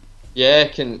month. Yeah,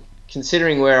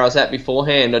 considering where I was at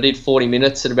beforehand, I did 40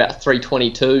 minutes at about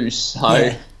 3:22,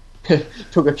 so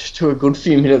took a good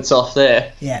few minutes off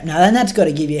there. Yeah, no, and that's got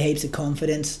to give you heaps of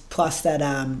confidence. Plus that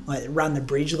run the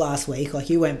bridge last week, like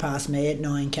you went past me at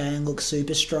 9k and looked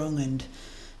super strong, and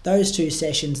those 2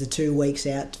 sessions, the 2 weeks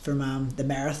out from the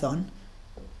marathon,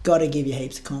 got to give you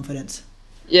heaps of confidence.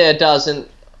 Yeah, it does, and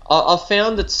I've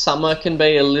found that summer can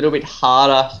be a little bit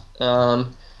harder to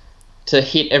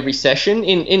hit every session.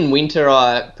 In winter,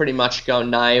 I pretty much go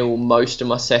nail most of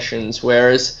my sessions,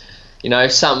 whereas,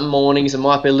 some mornings it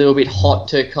might be a little bit hot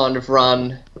to kind of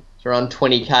run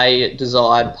 20k at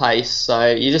desired pace.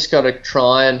 So you just got to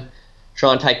try and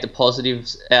take the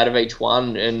positives out of each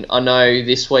one. And I know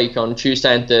this week on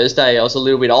Tuesday and Thursday I was a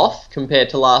little bit off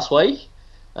compared to last week,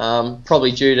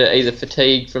 probably due to either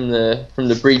fatigue from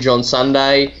the bridge on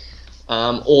Sunday,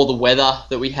 or the weather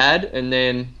that we had. And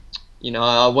then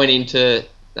I went into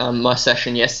my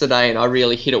session yesterday and I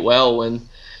really hit it well, and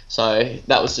so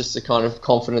that was just the kind of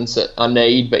confidence that I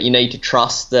need. But you need to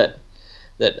trust that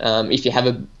if you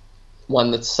have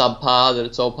one that's subpar, that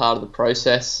it's all part of the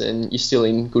process and you're still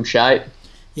in good shape.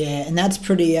 Yeah, and that's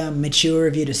pretty mature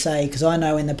of you to say, because I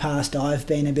know in the past I've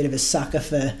been a bit of a sucker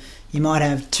for, you might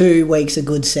have 2 weeks of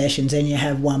good sessions and you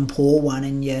have one poor one,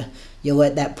 and you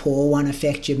let that poor one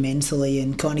affect you mentally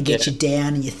and kind of get you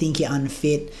down, and you think you're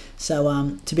unfit.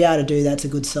 So to be able to do that's a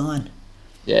good sign.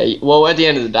 Yeah, well, at the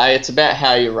end of the day, it's about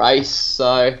how you race.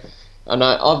 So I know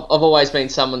I've always been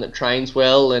someone that trains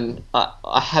well, and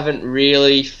I haven't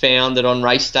really found that on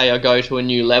race day I go to a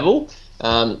new level.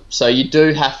 So you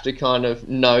do have to kind of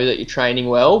know that you're training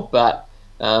well, but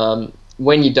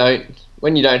when you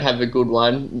don't have a good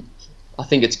one, I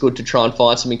think it's good to try and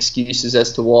find some excuses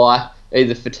as to why,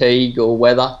 either fatigue or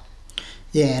weather.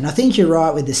 Yeah, and I think you're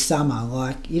right with the summer.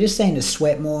 Like, you just seem to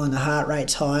sweat more and the heart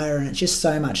rate's higher, and it's just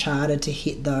so much harder to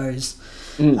hit those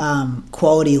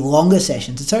quality longer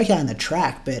sessions. It's okay on the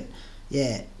track, but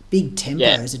yeah, big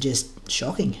tempos are just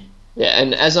shocking. Yeah,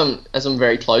 and as I'm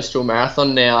very close to a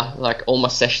marathon now, like all my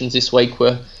sessions this week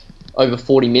were over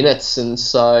 40 minutes, and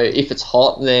so if it's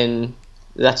hot, then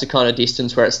that's a kind of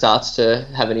distance where it starts to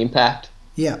have an impact.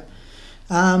 Yeah.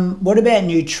 What about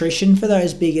nutrition for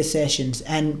those bigger sessions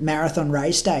and marathon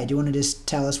race day? Do you want to just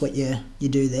tell us what you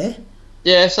do there?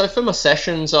 Yeah, so for my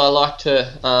sessions, I like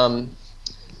to,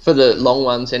 for the long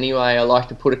ones anyway, I like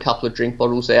to put a couple of drink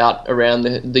bottles out around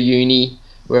the uni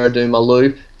where I do my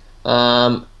loop.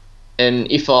 And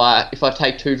if I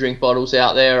take 2 drink bottles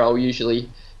out there, I'll usually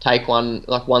take one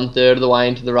like 1/3 of the way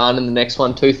into the run, and the next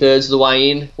one 2/3 of the way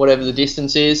in, whatever the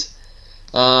distance is.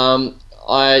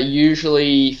 I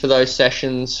usually, for those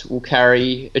sessions, will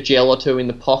carry a gel or 2 in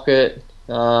the pocket.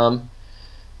 I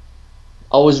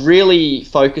was really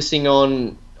focusing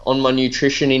on my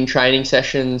nutrition in training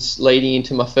sessions leading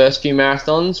into my first few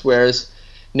marathons, whereas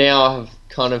now I've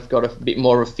kind of got a bit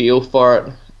more of a feel for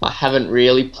it. I haven't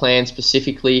really planned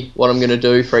specifically what I'm going to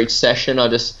do for each session. I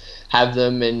just have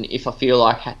them, and if I feel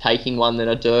like taking one, then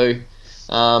I do.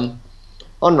 On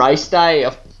race day,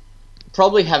 I've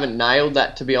probably haven't nailed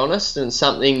that, to be honest, and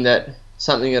something that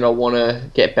I want to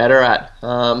get better at.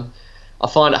 I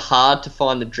find it hard to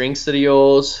find the drinks that are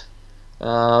yours,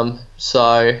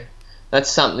 so that's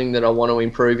something that I want to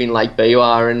improve in Lake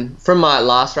Biwa. And from my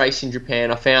last race in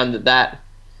Japan, I found that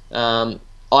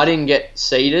I didn't get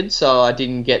seeded, so I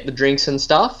didn't get the drinks and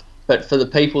stuff, but for the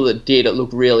people that did, it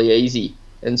looked really easy.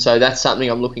 And so that's something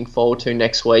I'm looking forward to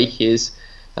next week, is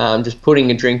just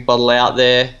putting a drink bottle out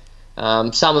there.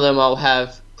 Some of them I'll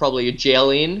have probably a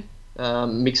gel in,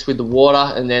 mixed with the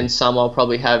water, and then some I'll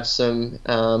probably have some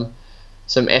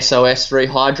SOS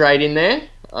Rehydrate in there.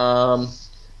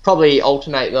 Probably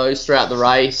alternate those throughout the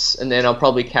race, and then I'll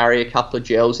probably carry a couple of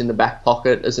gels in the back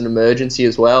pocket as an emergency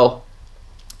as well.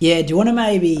 Yeah, do you want to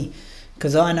maybe,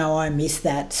 because I know I missed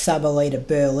that sub-elite at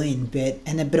Berlin, but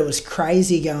it was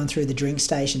crazy going through the drink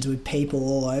stations with people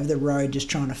all over the road just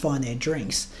trying to find their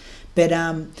drinks. But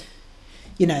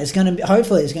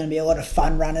hopefully there's going to be a lot of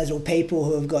fun runners or people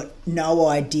who have got no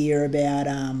idea about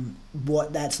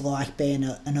what that's like being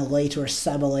an elite or a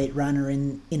sub-elite runner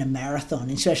in a marathon,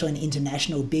 especially an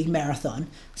international big marathon.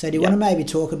 So do you want to maybe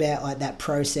talk about like that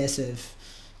process of,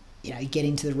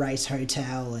 getting to the race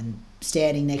hotel and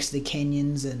standing next to the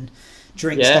Kenyans and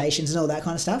drink stations and all that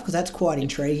kind of stuff? Because that's quite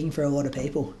intriguing for a lot of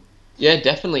people. Yeah,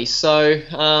 definitely. So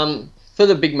for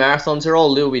the big marathons, they're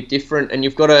all a little bit different, and you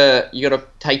got to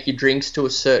take your drinks to a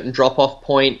certain drop-off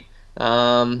point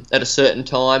at a certain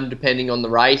time, depending on the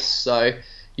race. So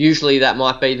usually that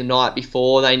might be the night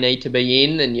before they need to be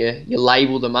in, and you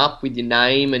label them up with your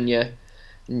name and your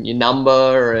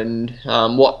number and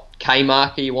what K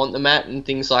marker you want them at and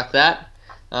things like that.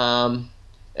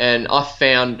 And I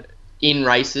found in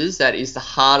races that is the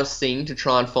hardest thing to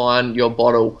try and find your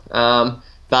bottle.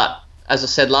 But as I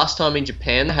said last time in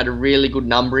Japan, they had a really good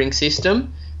numbering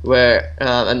system where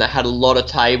and they had a lot of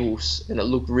tables, and it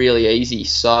looked really easy.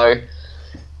 So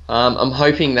I'm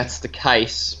hoping that's the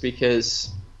case,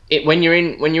 because when you're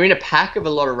in a pack of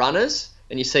a lot of runners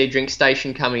and you see a drink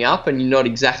station coming up and you're not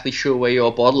exactly sure where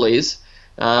your bottle is,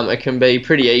 it can be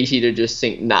pretty easy to just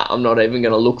think, nah, I'm not even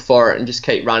going to look for it, and just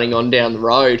keep running on down the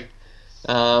road.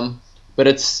 But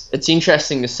it's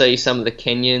interesting to see some of the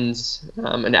Kenyans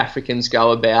and Africans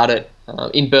go about it.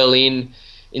 In Berlin,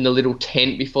 in the little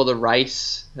tent before the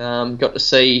race, got to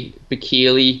see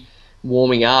Bekele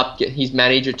warming up, get his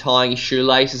manager tying his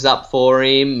shoelaces up for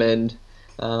him, and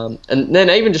then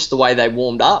even just the way they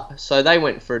warmed up. So they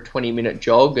went for a 20-minute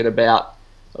jog at about,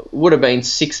 would have been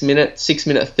 6 minute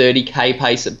 30k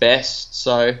pace at best.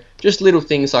 So just little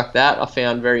things like that I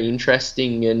found very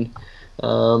interesting, and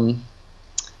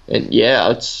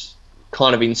yeah, it's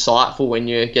kind of insightful when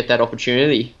you get that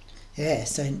opportunity. Yeah,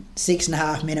 so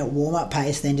 6.5 minute warm up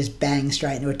pace, then just bang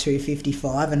straight into a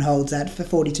 2:55 and holds that for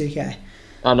 42k.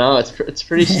 I know, it's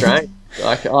pretty strange.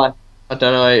 Like I don't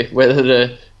know whether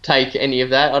to take any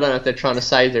of that. I don't know if they're trying to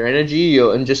save their energy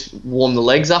and just warm the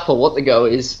legs up or what the go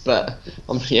is, but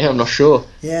I'm not sure.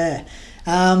 Yeah.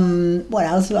 What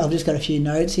else? I've just got a few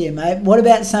notes here, mate. What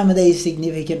about some of these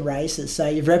significant races? So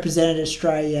you've represented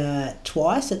Australia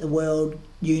twice at the World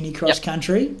Uni Cross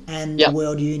Country and the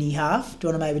World Uni Half. Do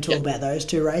you want to maybe talk about those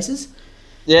two races?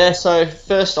 Yeah, so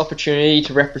first opportunity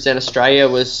to represent Australia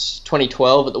was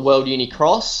 2012 at the World Uni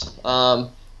Cross.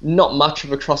 Not much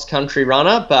of a cross-country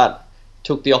runner, but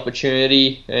took the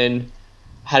opportunity and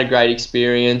had a great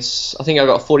experience. I think I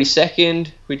got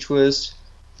 42nd, which was,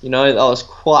 I was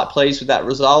quite pleased with that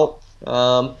result.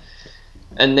 And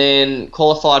then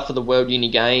qualified for the World Uni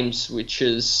Games, which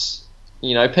is,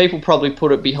 people probably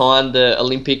put it behind the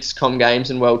Olympics, Com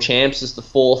Games and World Champs as the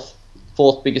fourth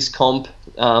biggest comp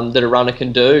that a runner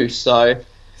can do. So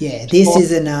yeah, this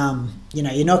isn't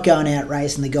you're not going out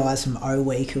racing the guys from O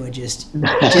Week who are just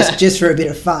for a bit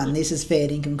of fun. This is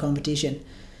fair income competition.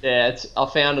 Yeah, I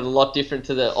found it a lot different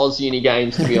to the Oz Uni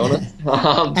Games, to be honest.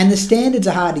 And the standards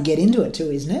are hard to get into it too,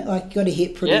 isn't it? Like, you got to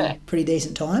hit pretty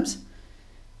decent times.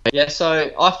 Yeah,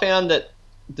 so I found that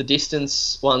the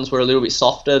distance ones were a little bit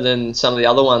softer than some of the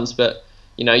other ones, but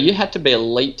you had to be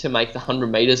elite to make the 100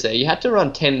 metres there. You had to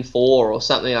run 10.4 or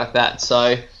something like that.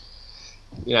 So,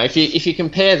 if you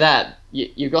compare that,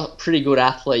 you've got pretty good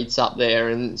athletes up there.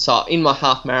 And so in my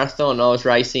half marathon, I was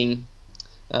racing.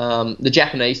 The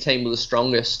Japanese team was the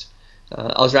strongest.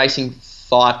 I was racing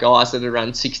 5 guys that had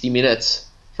run 60 minutes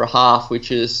for a half,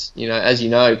 which is, as you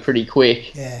know, pretty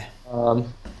quick. Yeah.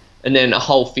 And then a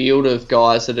whole field of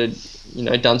guys that had,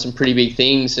 done some pretty big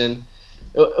things. And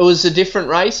it was a different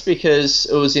race because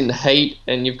it was in the heat,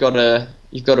 and you've got to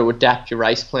adapt your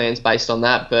race plans based on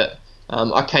that. But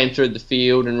I came through the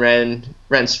field and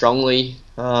ran strongly.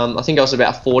 I think I was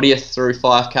about 40th through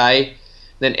 5K,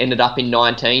 then ended up in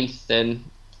 19th, and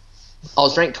I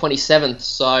was ranked 27th.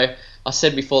 So I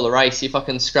said before the race, if I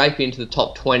can scrape into the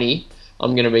top 20,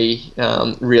 I'm going to be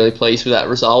really pleased with that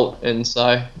result. And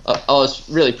so I was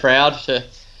really proud to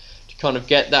kind of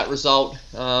get that result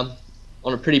on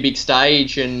a pretty big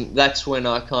stage, and that's when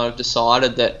I kind of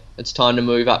decided that it's time to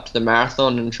move up to the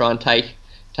marathon and try and take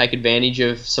advantage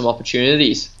of some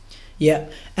opportunities. Yeah,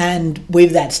 and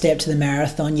with that step to the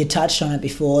marathon, you touched on it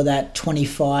before, that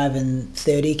 25 and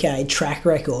 30k track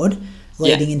record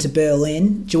leading into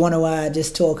Berlin. Do you want to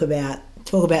just talk about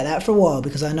that for a while?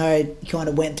 Because I know you kind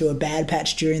of went through a bad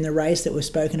patch during the race that we've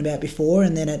spoken about before,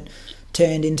 and then it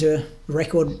turned into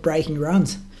record-breaking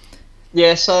runs.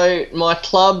 Yeah, so my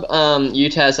club,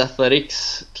 UTAS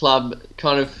Athletics Club,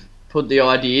 kind of put the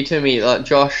idea to me, like,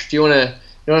 Josh, do you want to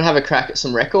have a crack at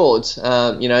some records?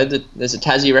 There's a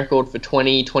Tassie record for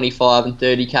 20, 25 and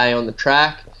 30k on the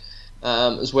track,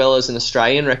 as well as an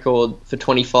Australian record for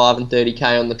 25 and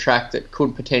 30k on the track that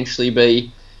could potentially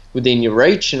be within your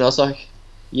reach. And I was like,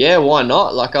 yeah, why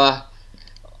not? Like,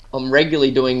 I'm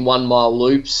regularly doing 1 mile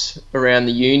loops around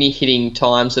the uni, hitting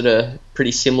times that are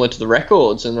pretty similar to the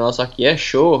records. And I was like, yeah,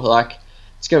 sure. Like,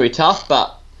 it's going to be tough,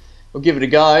 but we'll give it a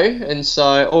go. And so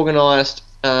I organised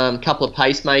a couple of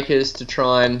pacemakers to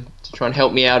try and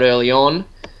help me out early on.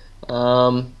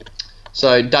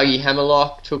 So Dougie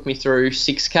Hammerlock took me through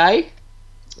 6k.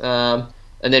 And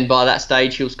then by that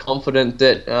stage, he was confident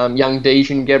that young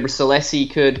Dejan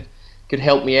Gebrselassie could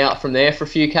help me out from there for a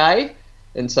few k.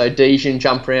 And so Dejan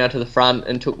jumped around to the front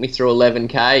and took me through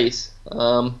 11Ks.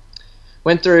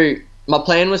 My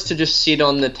plan was to just sit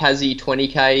on the Tassie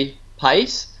 20K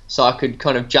pace so I could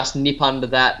kind of just nip under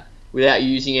that without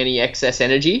using any excess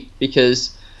energy,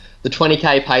 because the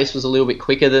 20K pace was a little bit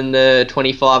quicker than the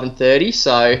 25 and 30,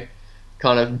 so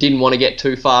kind of didn't want to get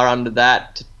too far under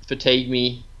that to fatigue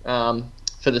me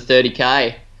for the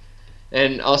 30K.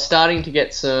 And I was starting to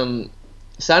get some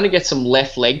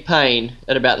left leg pain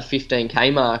at about the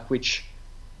 15k mark, which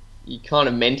you kind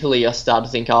of mentally, I started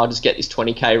to think, I'll just get this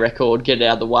 20k record, get it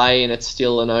out of the way, and it's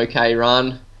still an okay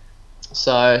run.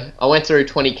 So I went through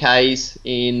 20ks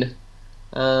in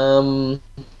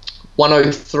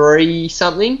 103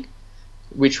 something,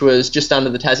 which was just under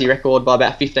the Tassie record by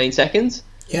about 15 seconds.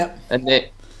 Yep. And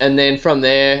then from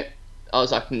there, I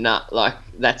was like, nah, like,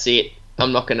 that's it.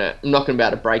 I'm not gonna be able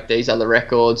to break these other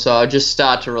records. So I just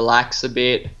start to relax a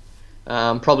bit.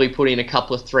 Probably put in a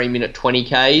couple of 3-minute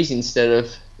 20ks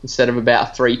instead of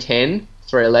about 3:10,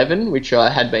 3:11, which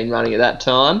I had been running at that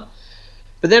time.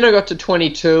 But then I got to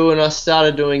 22 and I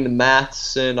started doing the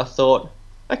maths, and I thought,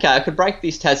 okay, I could break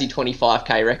this Tassie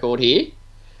 25k record here.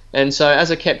 And so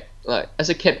as I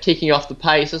kept ticking off the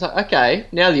pace, I was like, okay,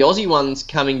 now the Aussie one's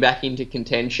coming back into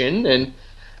contention, and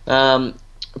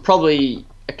probably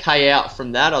a K out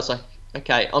from that, I was like,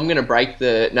 okay, I'm going to break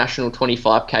the national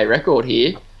 25k record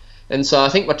here. And so I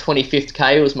think my 25th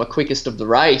K was my quickest of the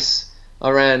race.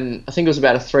 I think it was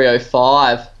about a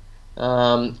 3:05,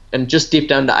 and just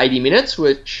dipped under 80 minutes,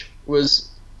 which was,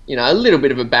 a little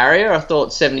bit of a barrier. I thought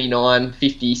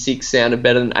 79:56 sounded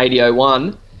better than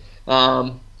 80:01.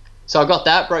 So I got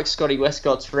that, broke Scotty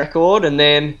Westcott's record, and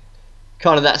then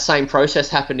kind of that same process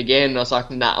happened again. I was like,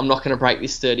 nah, I'm not going to break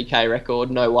this 30K record,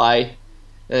 no way.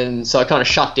 And so I kind of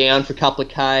shut down for a couple of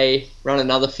K, run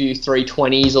another few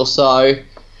 3:20s or so.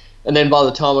 And then by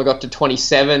the time I got to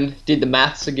 27, did the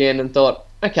maths again and thought,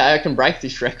 okay, I can break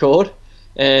this record.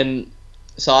 And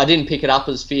so I didn't pick it up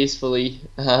as fiercely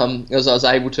as I was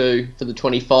able to for the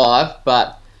 25,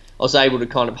 but I was able to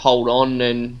kind of hold on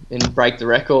and break the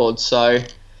record. So,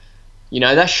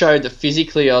 that showed that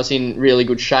physically I was in really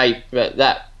good shape, but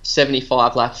that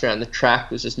 75 laps around the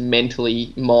track was just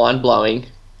mentally mind-blowing.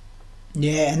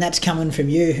 Yeah, and that's coming from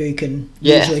you, who can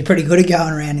usually pretty good at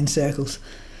going around in circles.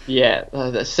 Yeah,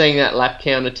 seeing that lap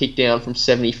counter tick down from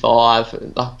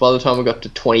 75, by the time I got to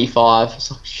 25, it's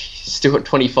like, still got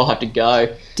 25 to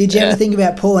go. Did you ever think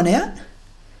about pulling out?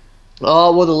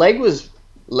 Oh, well, the leg was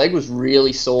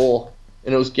really sore,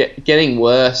 and it was getting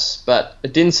worse, but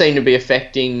it didn't seem to be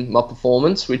affecting my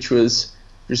performance, which was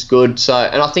just good. So,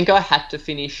 and I think I had to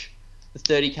finish the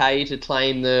 30K to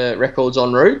claim the records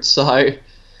en route, so, I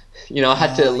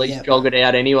had to at least jog it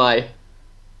out anyway.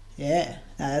 Yeah,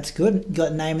 that's good.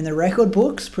 Got a name in the record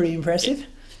books, pretty impressive.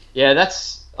 Yeah,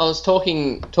 I was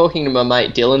talking to my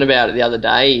mate Dylan about it the other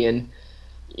day, and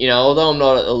although I'm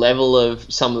not at the level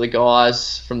of some of the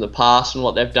guys from the past and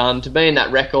what they've done, to be in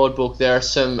that record book, there are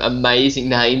some amazing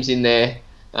names in there,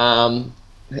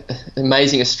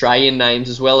 amazing Australian names,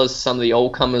 as well as some of the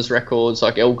all-comers records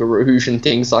like El Garouge and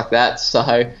things like that.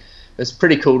 So it's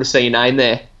pretty cool to see your name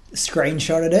there.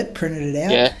 Screenshotted it, printed it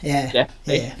out.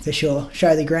 Yeah, for sure.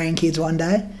 Show the grandkids one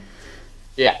day.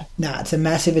 Yeah. No, it's a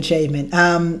massive achievement.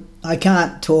 I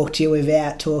can't talk to you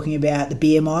without talking about the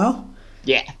beer mile.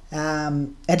 Yeah.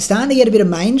 It's starting to get a bit of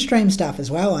mainstream stuff as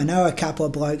well. I know a couple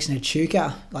of blokes in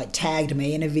Echuca tagged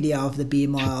me in a video of the beer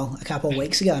mile a couple of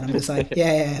weeks ago, and I'm just like,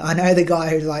 yeah, I know the guy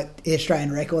who's the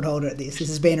Australian record holder at this. This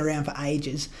has been around for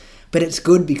ages, but it's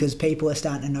good because people are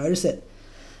starting to notice it.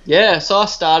 Yeah, so I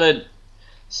started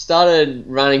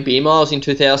running beer miles in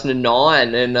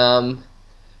 2009, and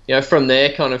from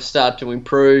there kind of started to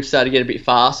improve, started to get a bit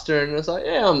faster, and I was like,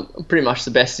 yeah, I'm pretty much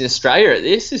the best in Australia at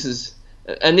this. This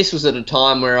was at a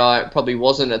time where I probably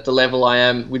wasn't at the level I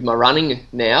am with my running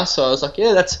now, so I was like,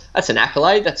 yeah, that's an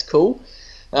accolade, that's cool.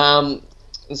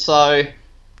 So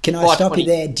can I stop you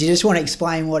there? Do you just want to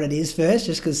explain what it is first,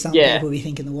 just because some people will be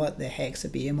thinking, what the heck's a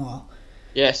beer mile?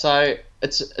 Yeah, so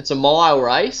it's a mile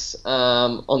race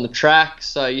on the track.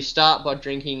 So you start by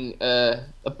drinking a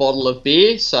bottle of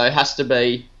beer. So it has to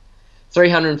be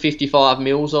 355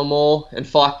 mils or more and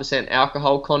 5%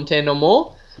 alcohol content or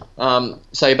more.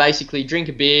 So you basically drink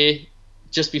a beer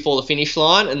just before the finish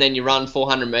line, and then you run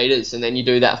 400 metres, and then you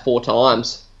do that 4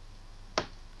 times.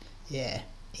 Yeah,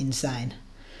 insane.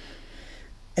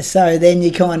 So then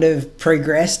you kind of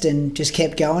progressed and just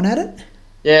kept going at it?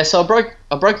 Yeah, so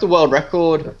I broke the world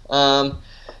record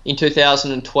in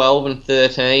 2012 and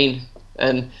 13,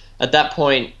 and at that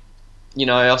point,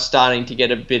 I was starting to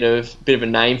get a bit of a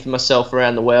name for myself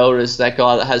around the world as that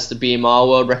guy that has the beer mile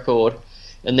world record.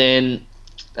 And then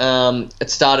it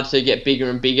started to get bigger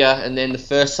and bigger, and then the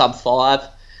first sub 5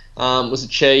 was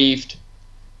achieved.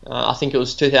 I think it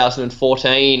was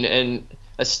 2014, and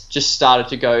it's just started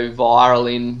to go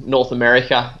viral in North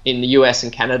America. In the US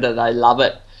and Canada, they love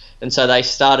it. And so they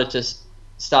started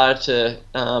to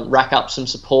rack up some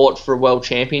support for a world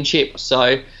championship.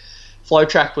 So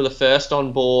FlowTrack were the first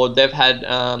on board. They've had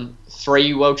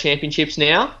 3 world championships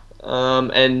now,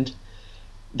 and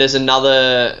there's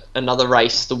another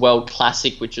race, the World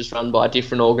Classic, which is run by a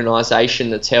different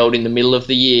organisation that's held in the middle of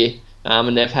the year,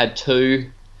 and they've had two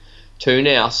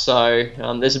now. So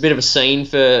there's a bit of a scene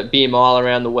for beer mile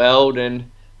around the world,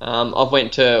 and I've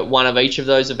went to one of each of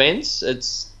those events.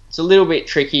 It's a little bit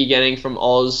tricky getting from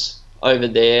Oz over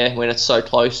there when it's so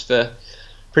close for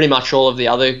pretty much all of the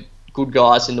other good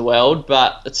guys in the world,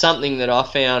 but it's something that I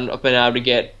found I've been able to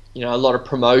get a lot of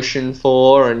promotion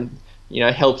for, and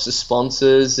helps the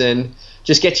sponsors and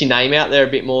just gets your name out there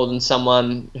a bit more than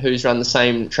someone who's run the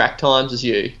same track times as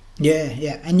you.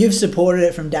 Yeah, and you've supported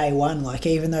it from day one.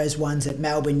 Even those ones at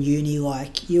Melbourne Uni,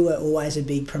 you were always a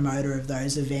big promoter of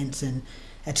those events, and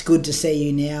it's good to see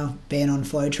you now being on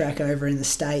FlowTrack over in the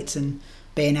States and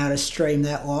being able to stream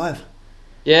that live.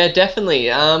 Yeah,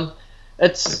 definitely. I've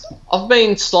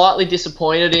been slightly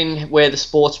disappointed in where the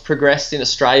sport's progressed in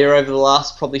Australia over the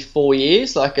last probably 4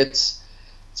 years.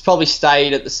 It's it's probably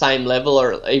stayed at the same level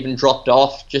or even dropped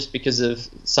off just because of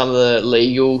some of the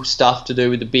legal stuff to do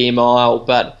with the beer mile.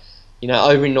 But,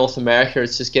 over in North America,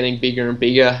 it's just getting bigger and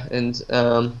bigger. And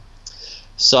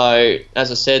so,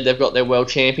 as I said, they've got their World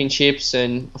Championships,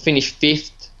 and I finished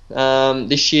 5th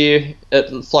this year at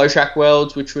Flow Track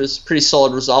Worlds, which was a pretty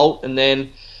solid result, and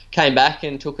then came back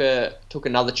and took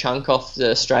another chunk off the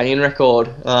Australian record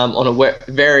on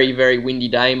a very, very windy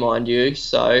day, mind you.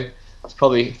 So it's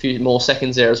probably a few more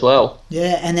seconds there as well.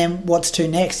 Yeah, and then what's to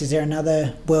next? Is there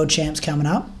another World Champs coming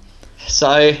up?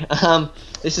 So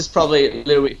this is probably a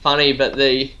little bit funny, but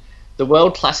the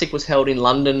World Classic was held in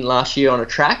London last year on a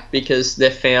track because they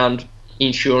found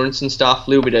insurance and stuff a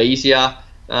little bit easier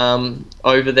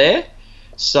over there.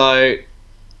 So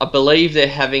I believe they're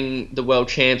having the World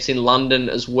Champs in London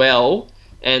as well,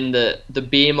 and the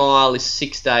beer mile is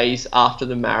 6 days after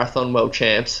the marathon World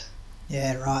Champs.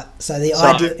 Yeah, right. So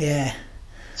idea, yeah.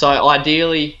 So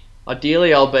ideally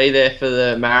I'll be there for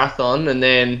the marathon, and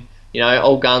then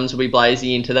all guns will be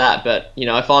blazing into that. But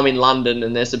if I'm in London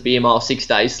and there's a beer mile 6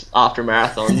 days after a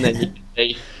marathon, then you can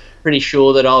be pretty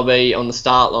sure that I'll be on the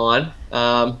start line.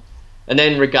 And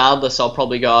then regardless, I'll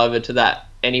probably go over to that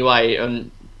anyway and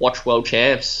watch World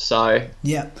Champs. So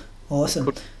yeah,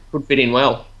 awesome. Could fit in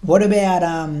well. What about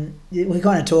we're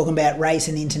kind of talking about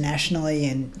racing internationally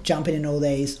and jumping in on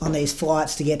these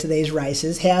flights to get to these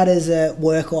races. How does a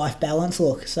work-life balance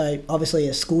look? So obviously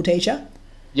a school teacher.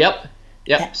 Yep.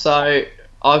 So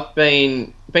I've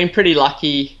been pretty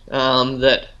lucky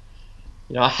that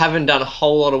I haven't done a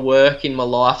whole lot of work in my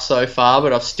life so far,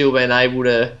 but I've still been able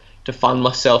to fund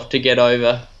myself to get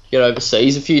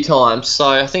overseas a few times. So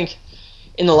I think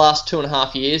in the last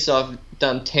 2.5 years I've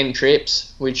done 10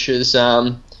 trips, which is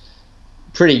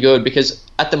pretty good because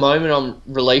at the moment I'm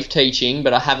relief teaching,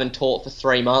 but I haven't taught for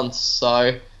 3 months.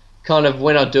 So kind of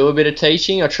when I do a bit of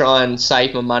teaching, I try and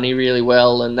save my money really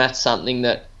well, and that's something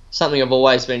I've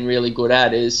always been really good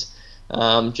at is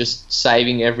just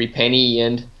saving every penny.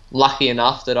 And lucky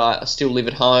enough that I still live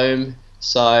at home,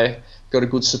 so got a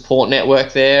good support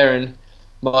network there, and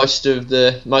most of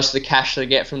the cash that I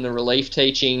get from the relief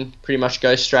teaching pretty much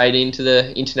goes straight into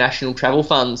the international travel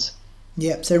funds.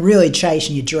 Yeah, so really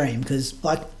chasing your dream because,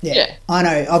 I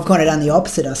know I've kind of done the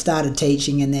opposite. I started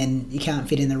teaching and then you can't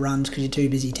fit in the runs because you're too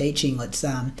busy teaching. It's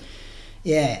and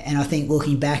I think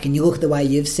looking back and you look at the way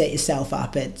you've set yourself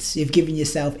up, you've given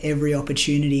yourself every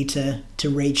opportunity to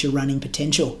reach your running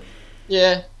potential.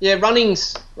 Yeah,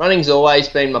 running's always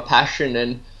been my passion,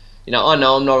 and I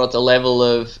know I'm not at the level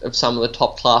of some of the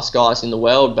top class guys in the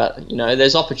world, but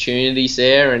there's opportunities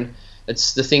there, and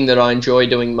it's the thing that I enjoy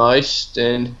doing most.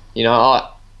 And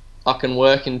I can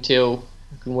work until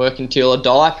I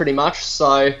die pretty much.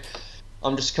 So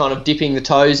I'm just kind of dipping the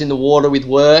toes in the water with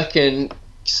work and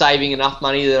saving enough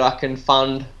money that I can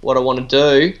fund what I want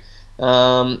to do.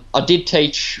 I did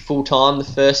teach full time the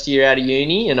first year out of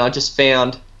uni, and I just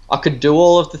found I could do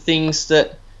all of the things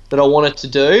that I wanted to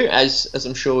do, as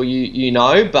I'm sure you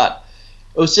know, but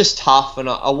it was just tough, and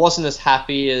I wasn't as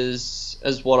happy as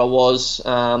what I was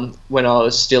when I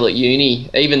was still at uni.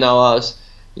 Even though I was,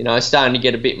 starting to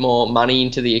get a bit more money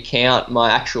into the account,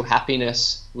 my actual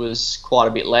happiness was quite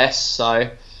a bit less. So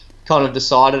kind of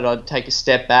decided I'd take a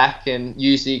step back and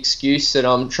use the excuse that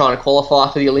I'm trying to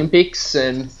qualify for the Olympics,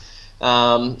 and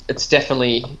it's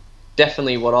definitely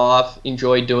what I've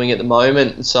enjoyed doing at the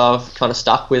moment, and so I've kind of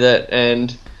stuck with it.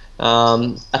 And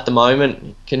at the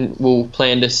moment we'll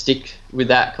plan to stick with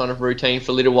that kind of routine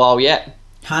for a little while yet.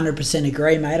 100%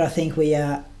 agree, mate. I think we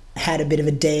had a bit of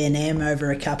a D&M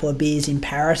over a couple of beers in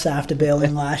Paris after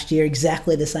Berlin last year.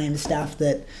 Exactly the same stuff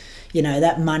that,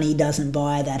 that money doesn't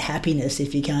buy that happiness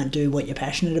if you can't do what you're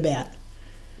passionate about.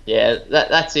 Yeah,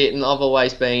 that's it. And I've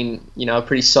always been, a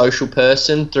pretty social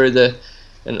person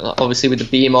and obviously with the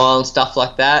beer mile and stuff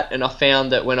like that. And I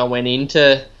found that when I went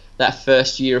into that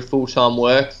first year of full-time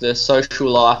work, the social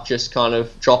life just kind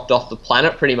of dropped off the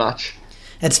planet pretty much.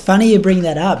 It's funny you bring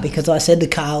that up because I said to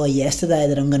Carla yesterday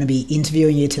that I'm going to be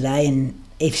interviewing you today and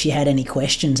if she had any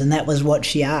questions, and that was what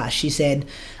she asked. She said,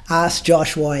 ask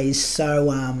Josh why he's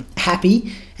so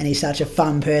happy and he's such a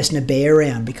fun person to be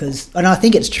around, and I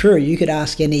think it's true. You could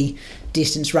ask any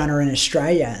distance runner in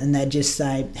Australia and they'd just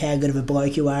say how good of a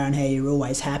bloke you are and how you're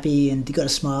always happy and you've got a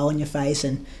smile on your face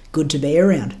and good to be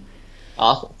around.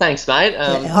 Oh, thanks, mate.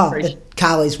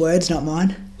 Carly's words, not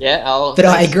mine. Yeah, but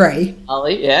I agree.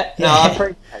 Carly, yeah. No, I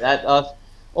appreciate that. I've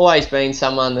always been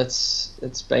someone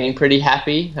that's been pretty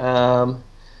happy.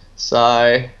 So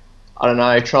I don't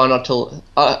know. Try not to.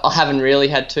 I haven't really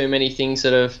had too many things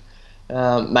that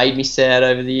have made me sad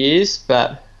over the years,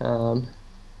 but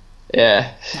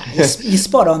yeah. You're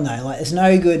spot on though. Like, there's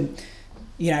no good.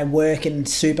 working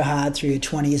super hard through your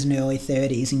 20s and early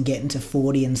 30s and getting to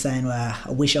 40 and saying, well,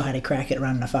 I wish I had a crack at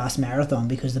running a fast marathon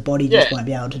because the body just won't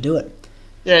be able to do it.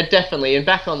 Yeah, definitely. And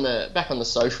back on the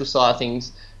social side of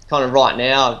things, kind of right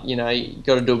now, you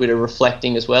got to do a bit of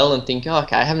reflecting as well and think,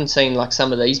 okay, I haven't seen like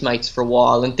some of these mates for a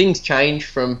while, and things change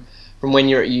from when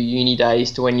you're at your uni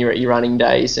days to when you're at your running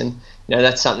days, and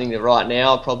that's something that right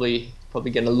now I'm probably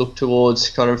going to look towards,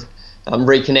 kind of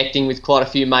reconnecting with quite a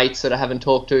few mates that I haven't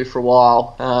talked to for a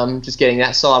while, just getting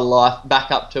that side of life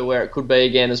back up to where it could be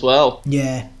again as well.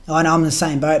 Yeah, I know, I'm in the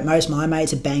same boat. Most of my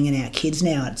mates are banging out kids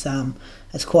now.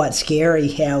 It's quite scary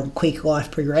how quick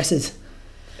life progresses.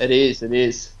 It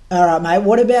is. All right, mate.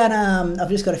 What about, I've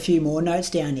just got a few more notes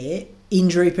down here.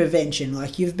 Injury prevention.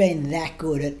 Like, you've been that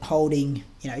good at holding,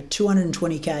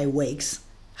 220k weeks,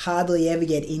 hardly ever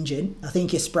get injured. I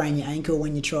think you sprain your ankle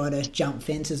when you try to jump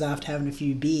fences after having a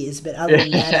few beers. But other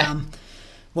than that,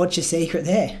 what's your secret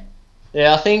there?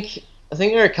 Yeah, I think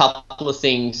there are a couple of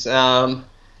things.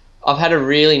 I've had a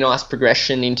really nice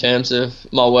progression in terms of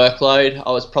my workload.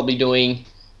 I was probably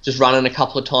just running a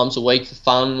couple of times a week for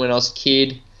fun when I was a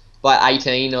kid. By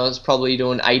 18, I was probably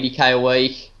doing 80k a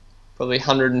week, probably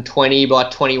 120 by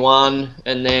 21,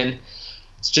 and then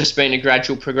it's just been a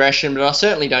gradual progression. But I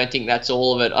certainly don't think that's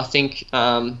all of it. I think,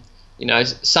 some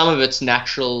of it's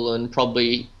natural and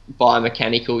probably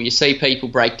biomechanical. You see people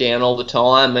break down all the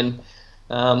time, and,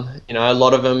 a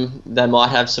lot of them, they might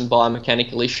have some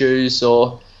biomechanical issues,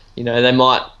 or they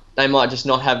might just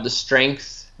not have the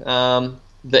strength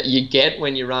that you get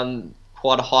when you run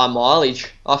quite a high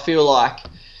mileage. I feel like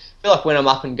when I'm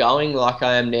up and going like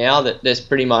I am now, that there's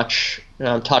pretty much,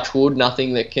 touch wood,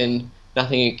 nothing that can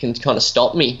kind of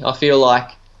stop me. I feel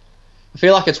like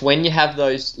it's when you have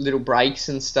those little breaks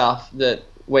and stuff that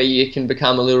where you can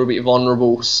become a little bit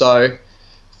vulnerable. So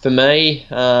for me,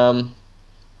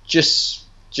 just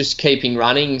keeping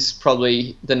running's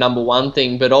probably the number one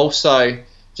thing, but also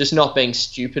just not being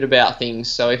stupid about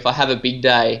things. So if I have a big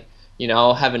day,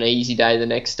 I'll have an easy day the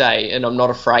next day, and I'm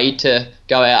not afraid to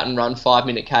go out and run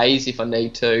 5-minute Ks if I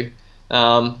need to.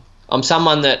 I'm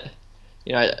someone that,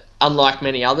 unlike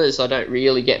many others, I don't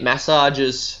really get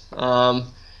massages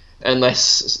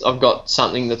unless I've got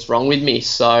something that's wrong with me.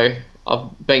 So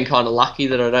I've been kind of lucky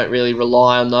that I don't really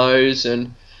rely on those,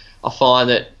 and I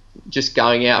find that just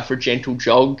going out for a gentle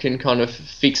jog can kind of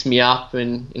fix me up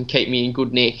and keep me in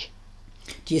good nick.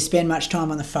 Do you spend much time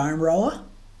on the foam roller?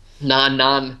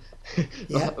 None.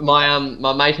 Yeah.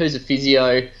 My mate who's a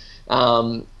physio,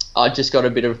 I just got a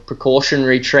bit of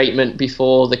precautionary treatment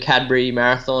before the Cadbury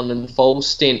Marathon and the fall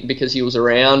stint because he was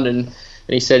around, and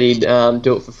he said he'd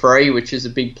do it for free, which is a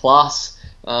big plus.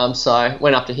 So I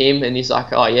went up to him and he's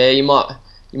like, oh yeah, you might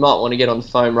want to get on the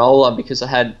foam roller, because I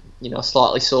had a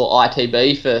slightly sore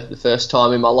ITB for the first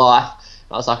time in my life.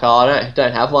 I was like, oh, I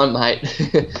don't have one,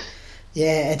 mate.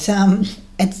 Yeah,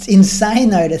 it's insane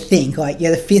though to think like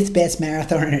you're the 5th best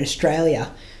marathoner in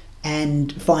Australia, and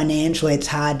financially it's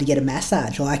hard to get a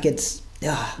massage. Like it's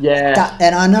and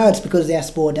I know it's because our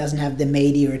sport doesn't have the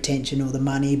media attention or the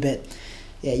money, but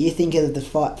yeah, you think of the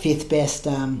 5th best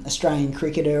Australian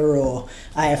cricketer or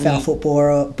AFL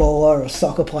footballer or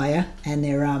soccer player, and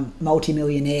they're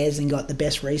multi-millionaires and got the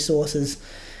best resources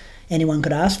anyone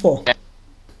could ask for.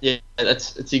 Yeah,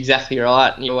 that's exactly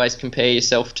right. You always compare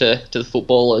yourself to the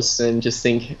footballers and just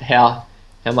think how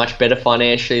much better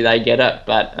financially they get it.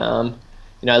 But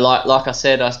like I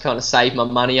said, I kind of saved my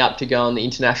money up to go on the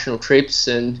international trips,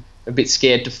 and a bit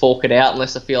scared to fork it out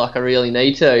unless I feel like I really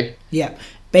need to. Yeah.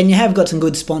 Ben, you have got some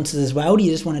good sponsors as well. Do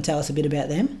you just want to tell us a bit about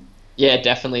them? Yeah,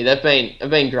 definitely. They've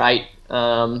been great,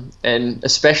 and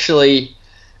especially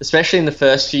in the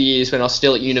first few years when I was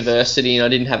still at university and I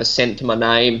didn't have a cent to my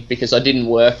name because I didn't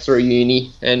work through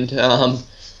uni, and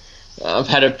haven't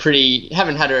had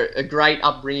a great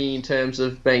upbringing in terms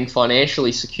of being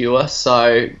financially secure.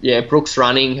 So yeah, Brooks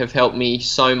Running have helped me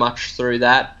so much through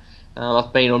that.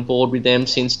 I've been on board with them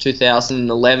since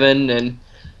 2011,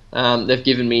 and they've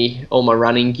given me all my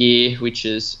running gear, which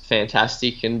is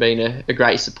fantastic, and been a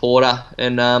great supporter.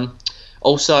 And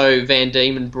also Van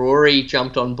Diemen Brewery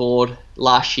jumped on board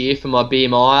last year for my beer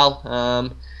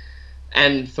mile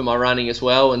and for my running as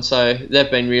well, and so they've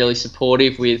been really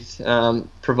supportive with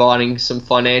providing some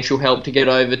financial help to get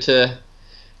over to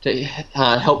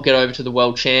help get over to the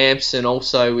world champs, and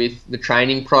also with the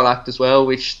training product as well,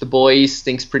 which the boys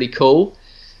think's pretty cool.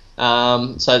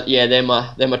 So yeah, they're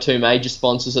my 2 major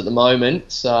sponsors at the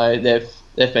moment, so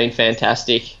they've been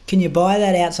fantastic. Can you buy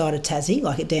that outside of Tassie,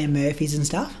 like at Dan Murphy's and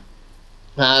stuff?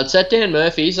 It's at Dan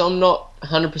Murphy's. I'm not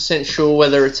 100% sure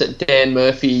whether it's at Dan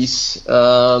Murphy's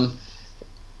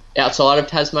outside of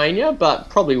Tasmania, but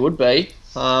probably would be.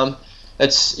 And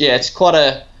it's quite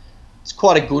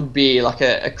a good beer, like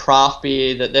a craft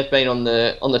beer that they've been on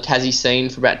the Tassie scene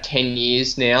for about 10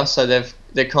 years now. So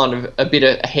they're kind of a bit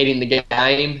ahead in the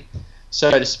game,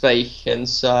 so to speak. And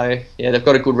so yeah, they've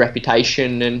got a good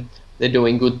reputation and they're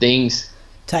doing good things.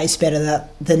 Tastes better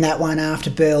than that one after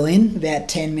Berlin, about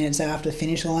 10 minutes after the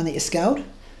finish line that you sculled.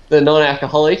 The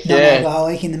non-alcoholic,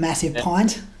 Non-alcoholic in the massive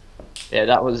pint. Yeah,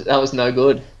 that was no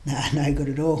good. No good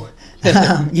at all.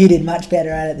 You did much better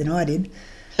at it than I did.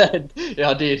 Yeah,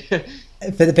 I did.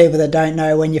 For the people that don't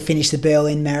know, when you finish the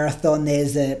Berlin Marathon,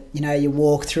 there's you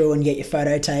walk through and get your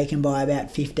photo taken by about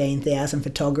 15,000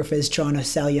 photographers trying to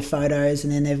sell your photos,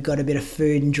 and then they've got a bit of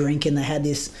food and drink, and they had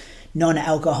this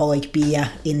non-alcoholic beer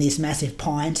in this massive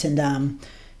pint, and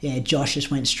Josh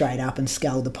just went straight up and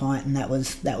sculled the pint, and that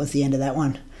was the end of that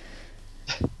one.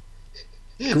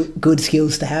 Good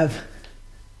skills to have.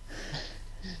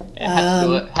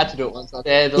 Yeah, had to do it once.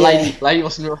 Yeah, the lady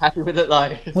wasn't real happy with it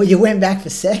though. Well, you went back for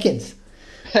seconds.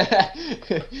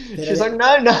 She's like,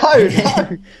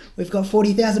 no. We've got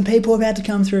 40,000 people about to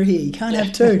come through here. You can't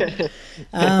have two.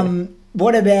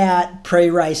 What about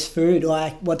pre-race food?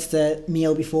 Like, what's the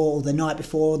meal before, or the night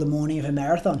before, or the morning of a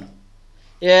marathon?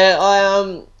 Yeah,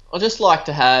 I just like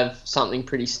to have something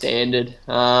pretty standard.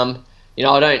 I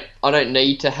don't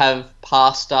need to have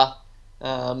pasta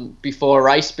before a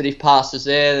race, but if pasta's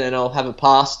there, then I'll have a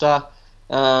pasta.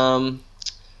 I'm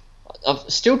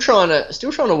still trying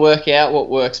to work out what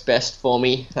works best for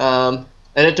me, and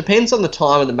it depends on the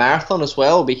time of the marathon as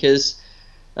well, because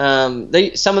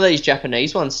some of these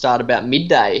Japanese ones start about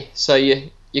midday, so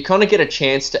you kind of get a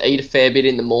chance to eat a fair bit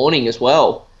in the morning as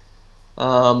well.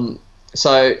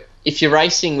 So if you're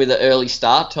racing with an early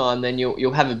start time, then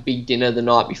you'll have a big dinner the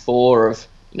night before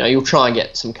you'll try and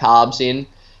get some carbs in,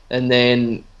 and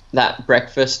then that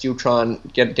breakfast you'll try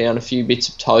and get down a few bits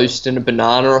of toast and a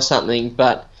banana or something.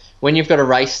 But when you've got a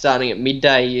race starting at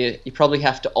midday, you probably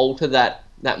have to alter that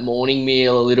morning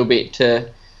meal a little bit to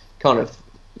kind of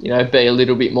be a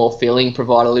little bit more filling,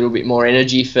 provide a little bit more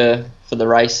energy for the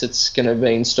race that's going to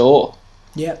be in store.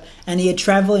 Yep. And are you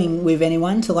travelling with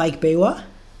anyone to Lake Biwa?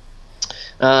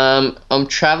 I'm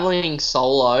travelling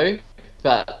solo,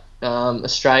 but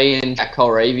Australian Jack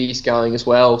Colreevy is going as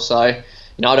well. So,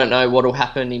 I don't know what will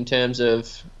happen in terms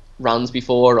of runs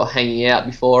before it or hanging out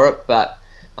before it. But,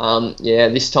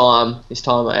 this time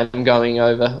I am going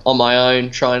over on my own,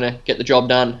 trying to get the job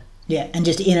done. Yeah, and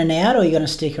just in and out, or are you going to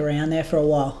stick around there for a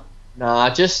while?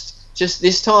 Nah, just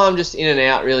this time, just in and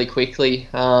out really quickly.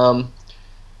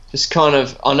 Just kind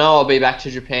of, I know I'll be back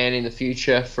to Japan in the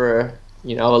future for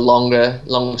a longer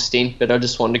stint, but I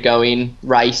just wanted to go in,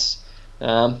 race,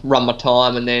 run my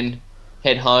time, and then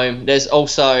head home. There's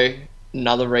also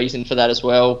another reason for that as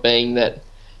well, being that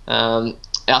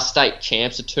our state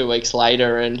champs are 2 weeks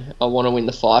later, and I want to win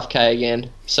the 5K again,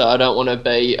 so I don't want to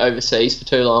be overseas for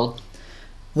too long.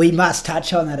 We must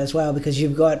touch on that as well, because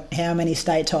you've got how many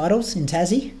state titles in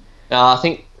Tassie? I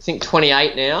think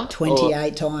 28 now.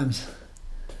 28 times.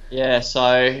 Yeah,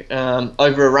 so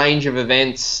over a range of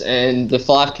events, and the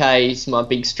 5K is my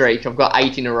big streak. I've got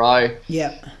 8 in a row.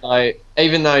 Yep. So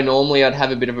even though normally I'd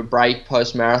have a bit of a break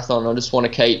post marathon, I just want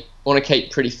to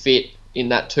keep pretty fit in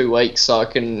that 2 weeks, so I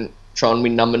can try and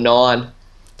win number 9.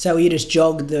 So will you just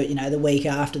jog the week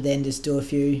after, then just do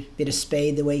a bit of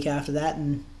speed the week after that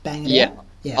and bang it out?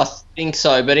 Yeah, I think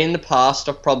so. But in the past,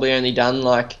 I've probably only done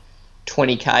like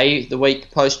 20k the week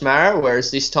post mara,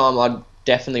 whereas this time I'd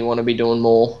definitely want to be doing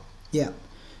more. Yeah.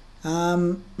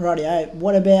 Rightio.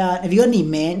 What about, have you got any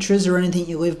mantras or anything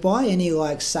you live by? Any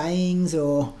like sayings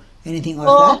or anything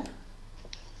like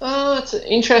that? It's an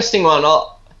interesting one.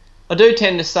 I do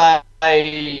tend to say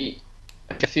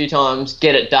a few times,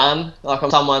 get it done. Like,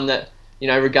 I'm someone that,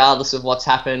 regardless of what's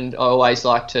happened, I always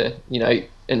like to,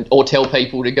 or tell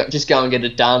people to just go and get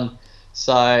it done.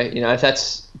 So, if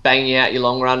that's banging out your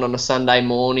long run on a Sunday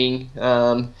morning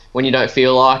when you don't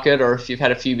feel like it, or if you've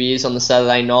had a few beers on the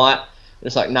Saturday night,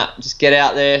 it's like, just get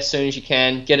out there as soon as you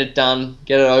can, get it done,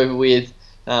 get it over with,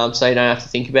 so you don't have to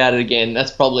think about it again.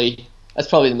 That's probably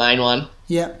the main one.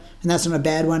 Yeah, and that's not a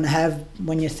bad one to have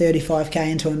when you're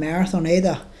 35k into a marathon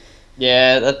either.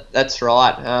 Yeah, that's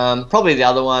right. Probably the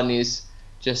other one is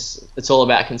just, it's all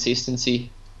about consistency.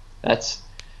 That's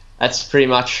pretty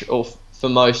much all for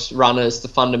most runners, the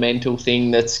fundamental thing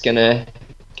that's gonna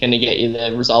get you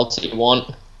the results that you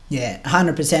want. Yeah,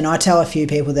 100%. I tell a few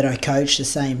people that I coach the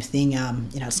same thing.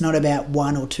 It's not about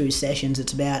 1 or 2 sessions.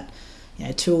 It's about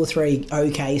 2 or 3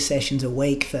 okay sessions a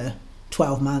week for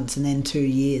 12 months, and then 2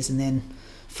 years, and then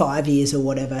 5 years or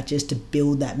whatever, just to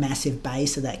build that massive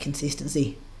base of that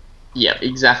consistency. Yep,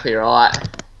 exactly right.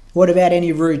 What about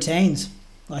any routines?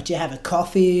 Like, do you have a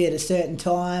coffee at a certain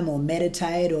time or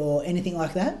meditate or anything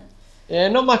like that? Yeah,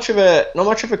 not much of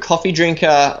a coffee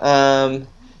drinker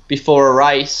before a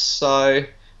race. So,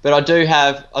 but I do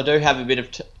have a bit of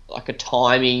like a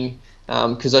timing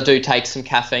because I do take some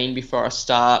caffeine before I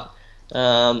start.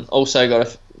 Also got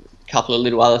a couple of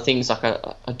little other things, like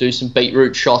I do some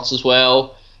beetroot shots as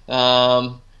well.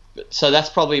 So that's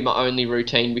probably my only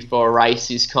routine before a race,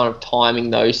 is kind of timing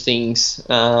those things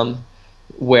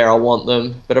where I want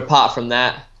them. But apart from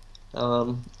that,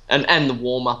 and the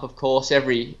warm up, of course,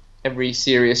 every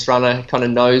serious runner kind of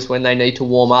knows when they need to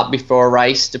warm up before a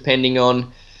race, depending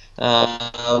on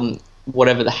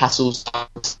whatever the hassles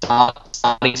are,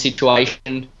 starting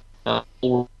situation,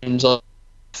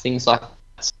 things like that.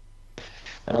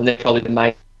 They're probably the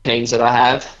main things that I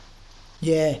have.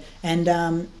 Yeah, and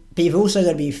but you've also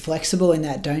got to be flexible in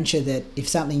that, don't you? That if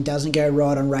something doesn't go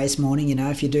right on race morning,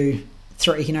 if you do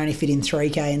you can only fit in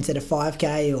 3K instead of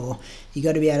 5K, or you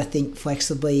got to be able to think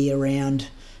flexibly around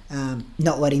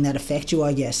not letting that affect you,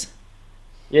 I guess.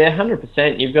 Yeah,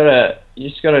 100%. You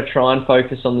just got to try and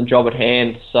focus on the job at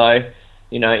hand. So,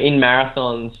 in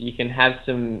marathons, you can have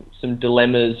some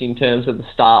dilemmas in terms of the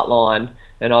start line,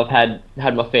 and I've had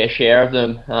my fair share of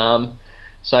them.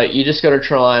 So you just got to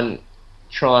try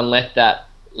and let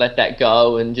that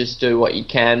go and just do what you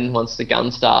can once the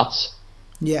gun starts.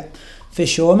 Yeah, for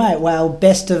sure, mate. Well,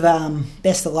 best of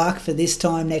luck for this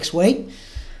time next week.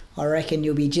 I reckon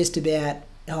you'll be just about.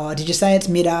 Oh, did you say it's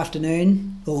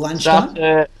mid-afternoon or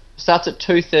lunchtime? Starts at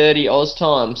 2:30 Oz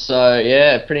time, so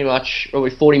yeah, pretty much probably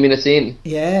 40 minutes in.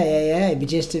 Yeah. You'll be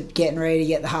just getting ready to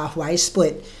get the halfway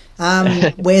split.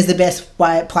 Where's the best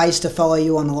place to follow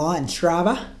you on the line?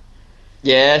 Strava?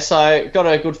 Yeah, so got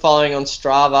a good following on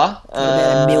Strava. Got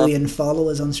about 1 million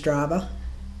followers on Strava.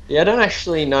 Yeah, I don't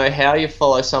actually know how you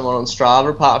follow someone on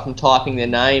Strava apart from typing their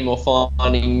name or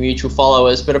finding mutual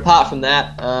followers. But apart from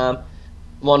that, I'm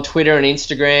on Twitter and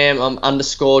Instagram. I'm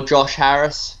 _ Josh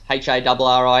Harris,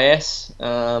 HARRIS.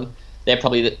 They're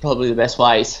probably the best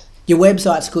ways. Your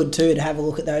website's good too, to have a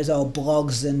look at those old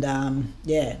blogs and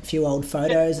a few old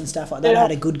photos and stuff like that. I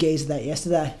had a good gaze at that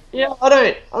yesterday. Yeah,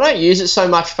 I don't use it so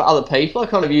much for other people. I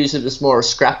kind of use it as more a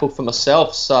scrapbook for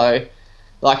myself. So,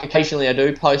 like, occasionally I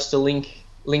do post a link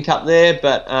up there,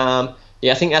 but I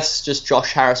think that's just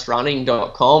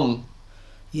joshharrisrunning.com.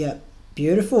 Yeah,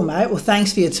 beautiful, mate. Well,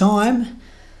 thanks for your time.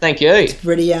 Thank you. It's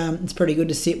pretty good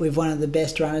to sit with one of the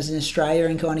best runners in Australia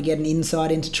and kind of get an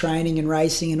insight into training and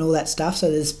racing and all that stuff.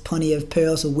 So there's plenty of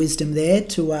pearls of wisdom there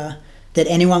to that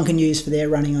anyone can use for their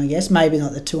running, I guess. Maybe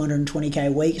not the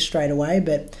 220k week straight away,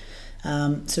 but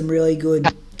some really good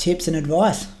tips and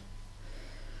advice.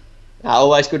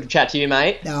 Always good to chat to you,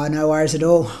 mate. No worries at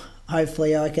all.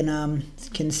 Hopefully I can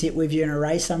sit with you in a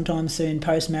race sometime soon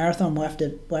post marathon. We'll have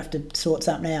to sort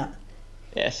something out.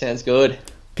 Yeah, sounds good.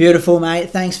 Beautiful, mate.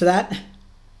 Thanks for that.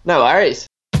 No worries.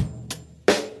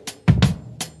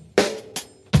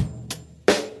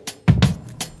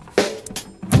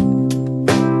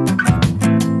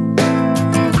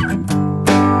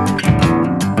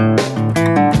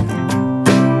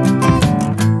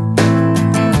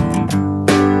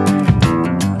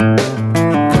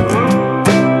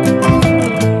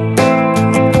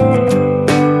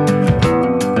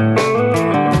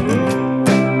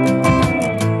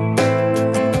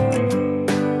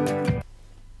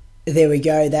 There we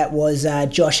go. That was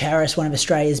Josh Harris, one of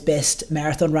Australia's best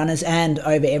marathon runners, and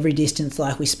over every distance,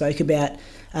 like we spoke about.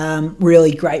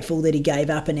 Really grateful that he gave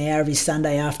up an hour of his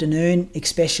Sunday afternoon,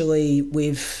 especially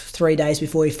with 3 days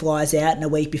before he flies out and a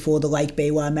week before the Lake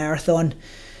Biwa Marathon.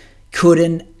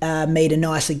 Couldn't meet a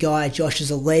nicer guy. Josh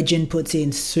is a legend, puts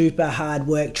in super hard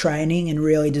work training, and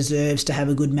really deserves to have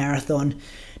a good marathon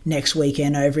next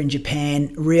weekend over in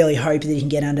Japan. Really hope that he can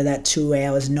get under that 2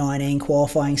 hours 19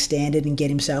 qualifying standard and get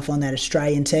himself on that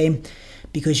Australian team,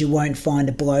 because you won't find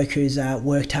a bloke who's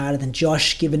worked harder than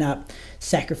Josh, given up,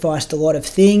 sacrificed a lot of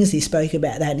things. He spoke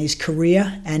about that in his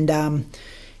career, and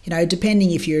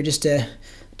depending if you're just a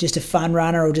fun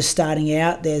runner or just starting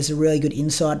out, there's a really good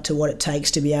insight to what it takes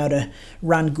to be able to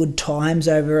run good times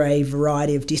over a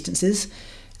variety of distances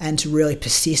and to really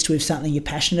persist with something you're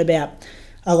passionate about.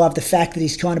 I love the fact that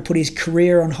he's kind of put his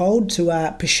career on hold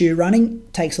to pursue running.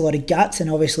 It takes a lot of guts, and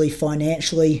obviously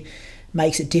financially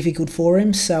makes it difficult for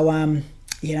him. So,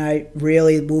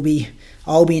 really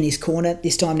I'll be in his corner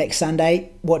this time next Sunday,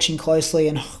 watching closely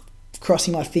and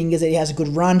crossing my fingers that he has a good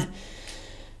run.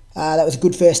 That was a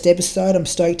good first episode. I'm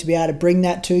stoked to be able to bring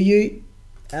that to you.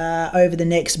 Over the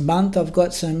next month, I've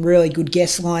got some really good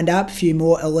guests lined up, a few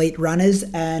more elite runners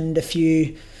and a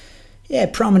few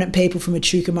prominent people from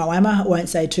Echuca Moama. I won't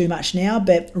say too much now,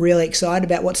 but really excited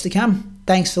about what's to come.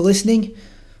 Thanks for listening.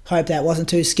 Hope that wasn't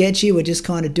too sketchy. We're just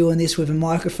kind of doing this with a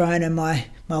microphone and my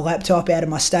laptop out of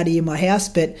my study in my house.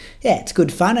 But yeah, it's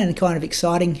good fun and kind of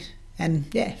exciting, and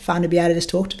yeah, fun to be able to just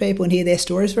talk to people and hear their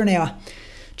stories for an hour.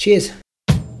 Cheers.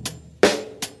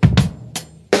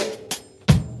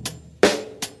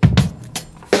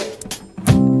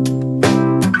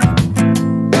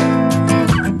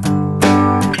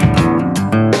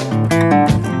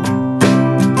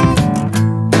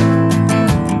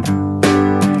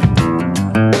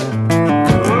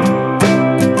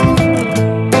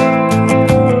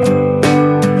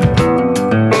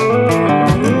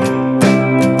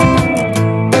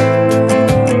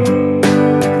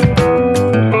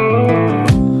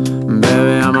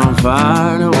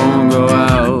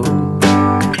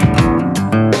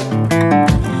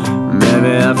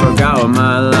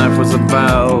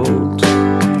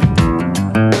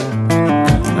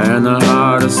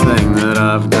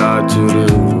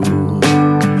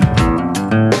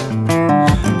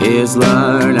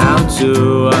 Learn how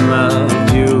to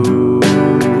unlove you.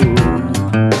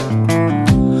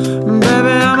 Baby,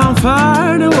 I'm on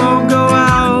fire and it won't go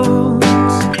out.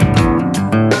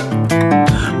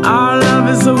 Our love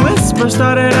is a whisper,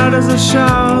 started out as a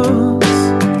shout.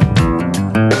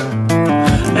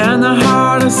 And the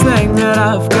hardest thing that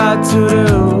I've got to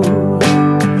do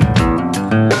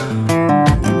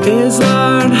is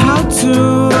learn how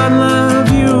to unlove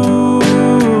you.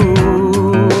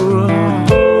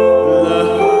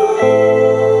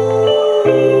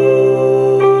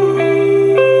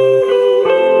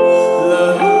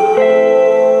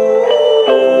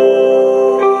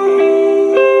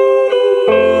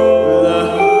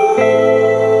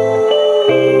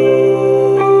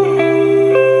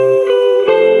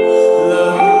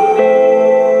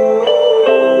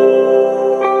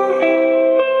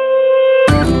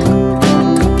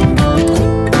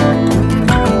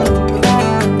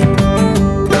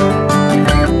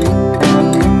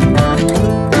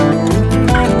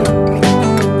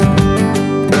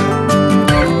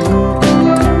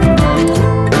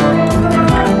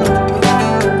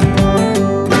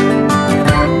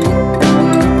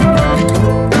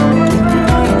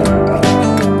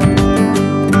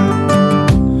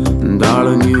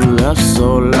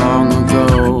 So long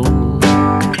ago,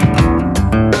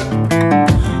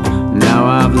 now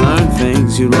I've learned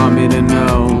things you'd want me to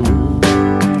know.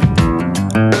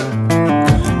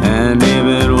 And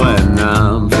even when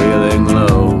I'm feeling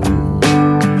low,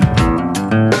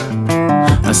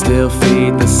 I still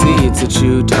feed the seeds that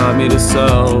you taught me to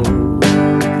sow.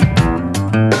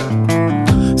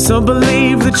 So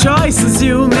believe the choices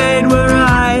you made were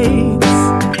right.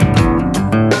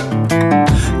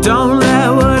 Don't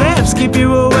let what ifs keep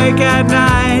you awake at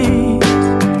night,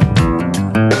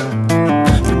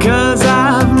 because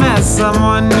I've met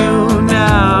someone new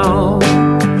now.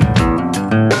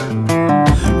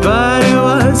 But it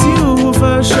was you who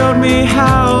first showed me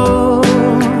how.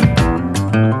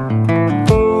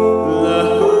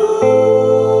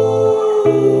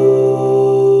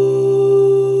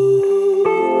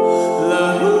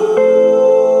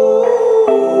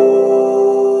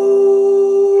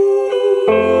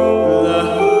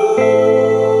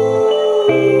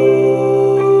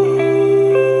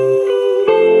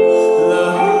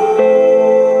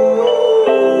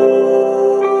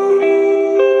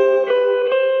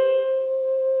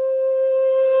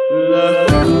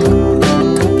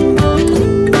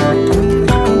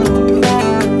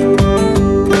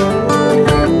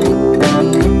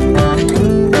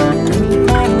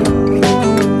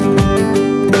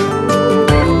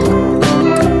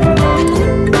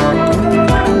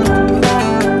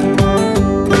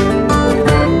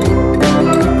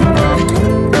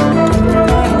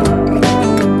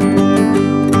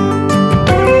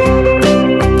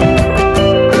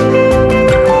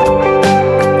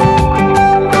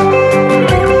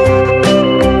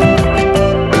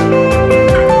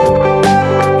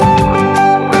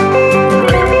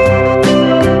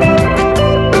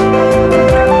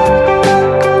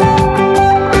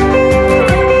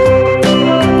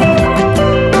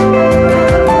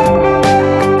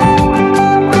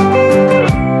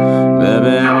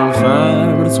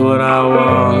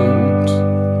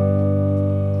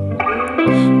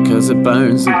 It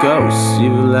burns the ghosts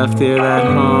you left here that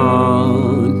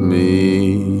haunt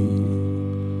me.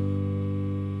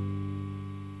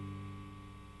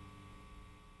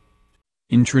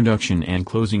 Introduction and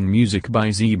closing music by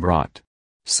Zebrot.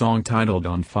 Song titled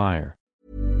On Fire.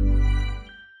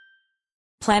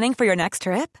 Planning for your next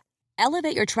trip?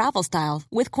 Elevate your travel style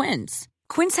with Quince.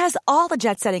 Quince has all the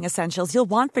jet-setting essentials you'll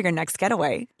want for your next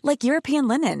getaway, like European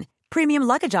linen, premium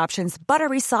luggage options,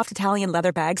 buttery soft Italian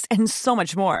leather bags, and so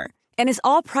much more. and is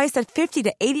all priced at 50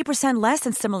 to 80% less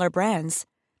than similar brands.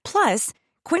 Plus,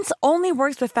 Quince only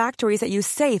works with factories that use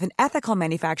safe and ethical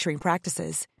manufacturing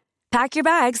practices. Pack your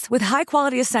bags with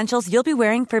high-quality essentials you'll be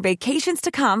wearing for vacations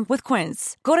to come with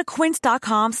Quince. Go to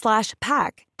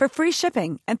quince.com/pack for free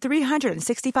shipping and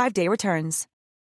 365-day returns.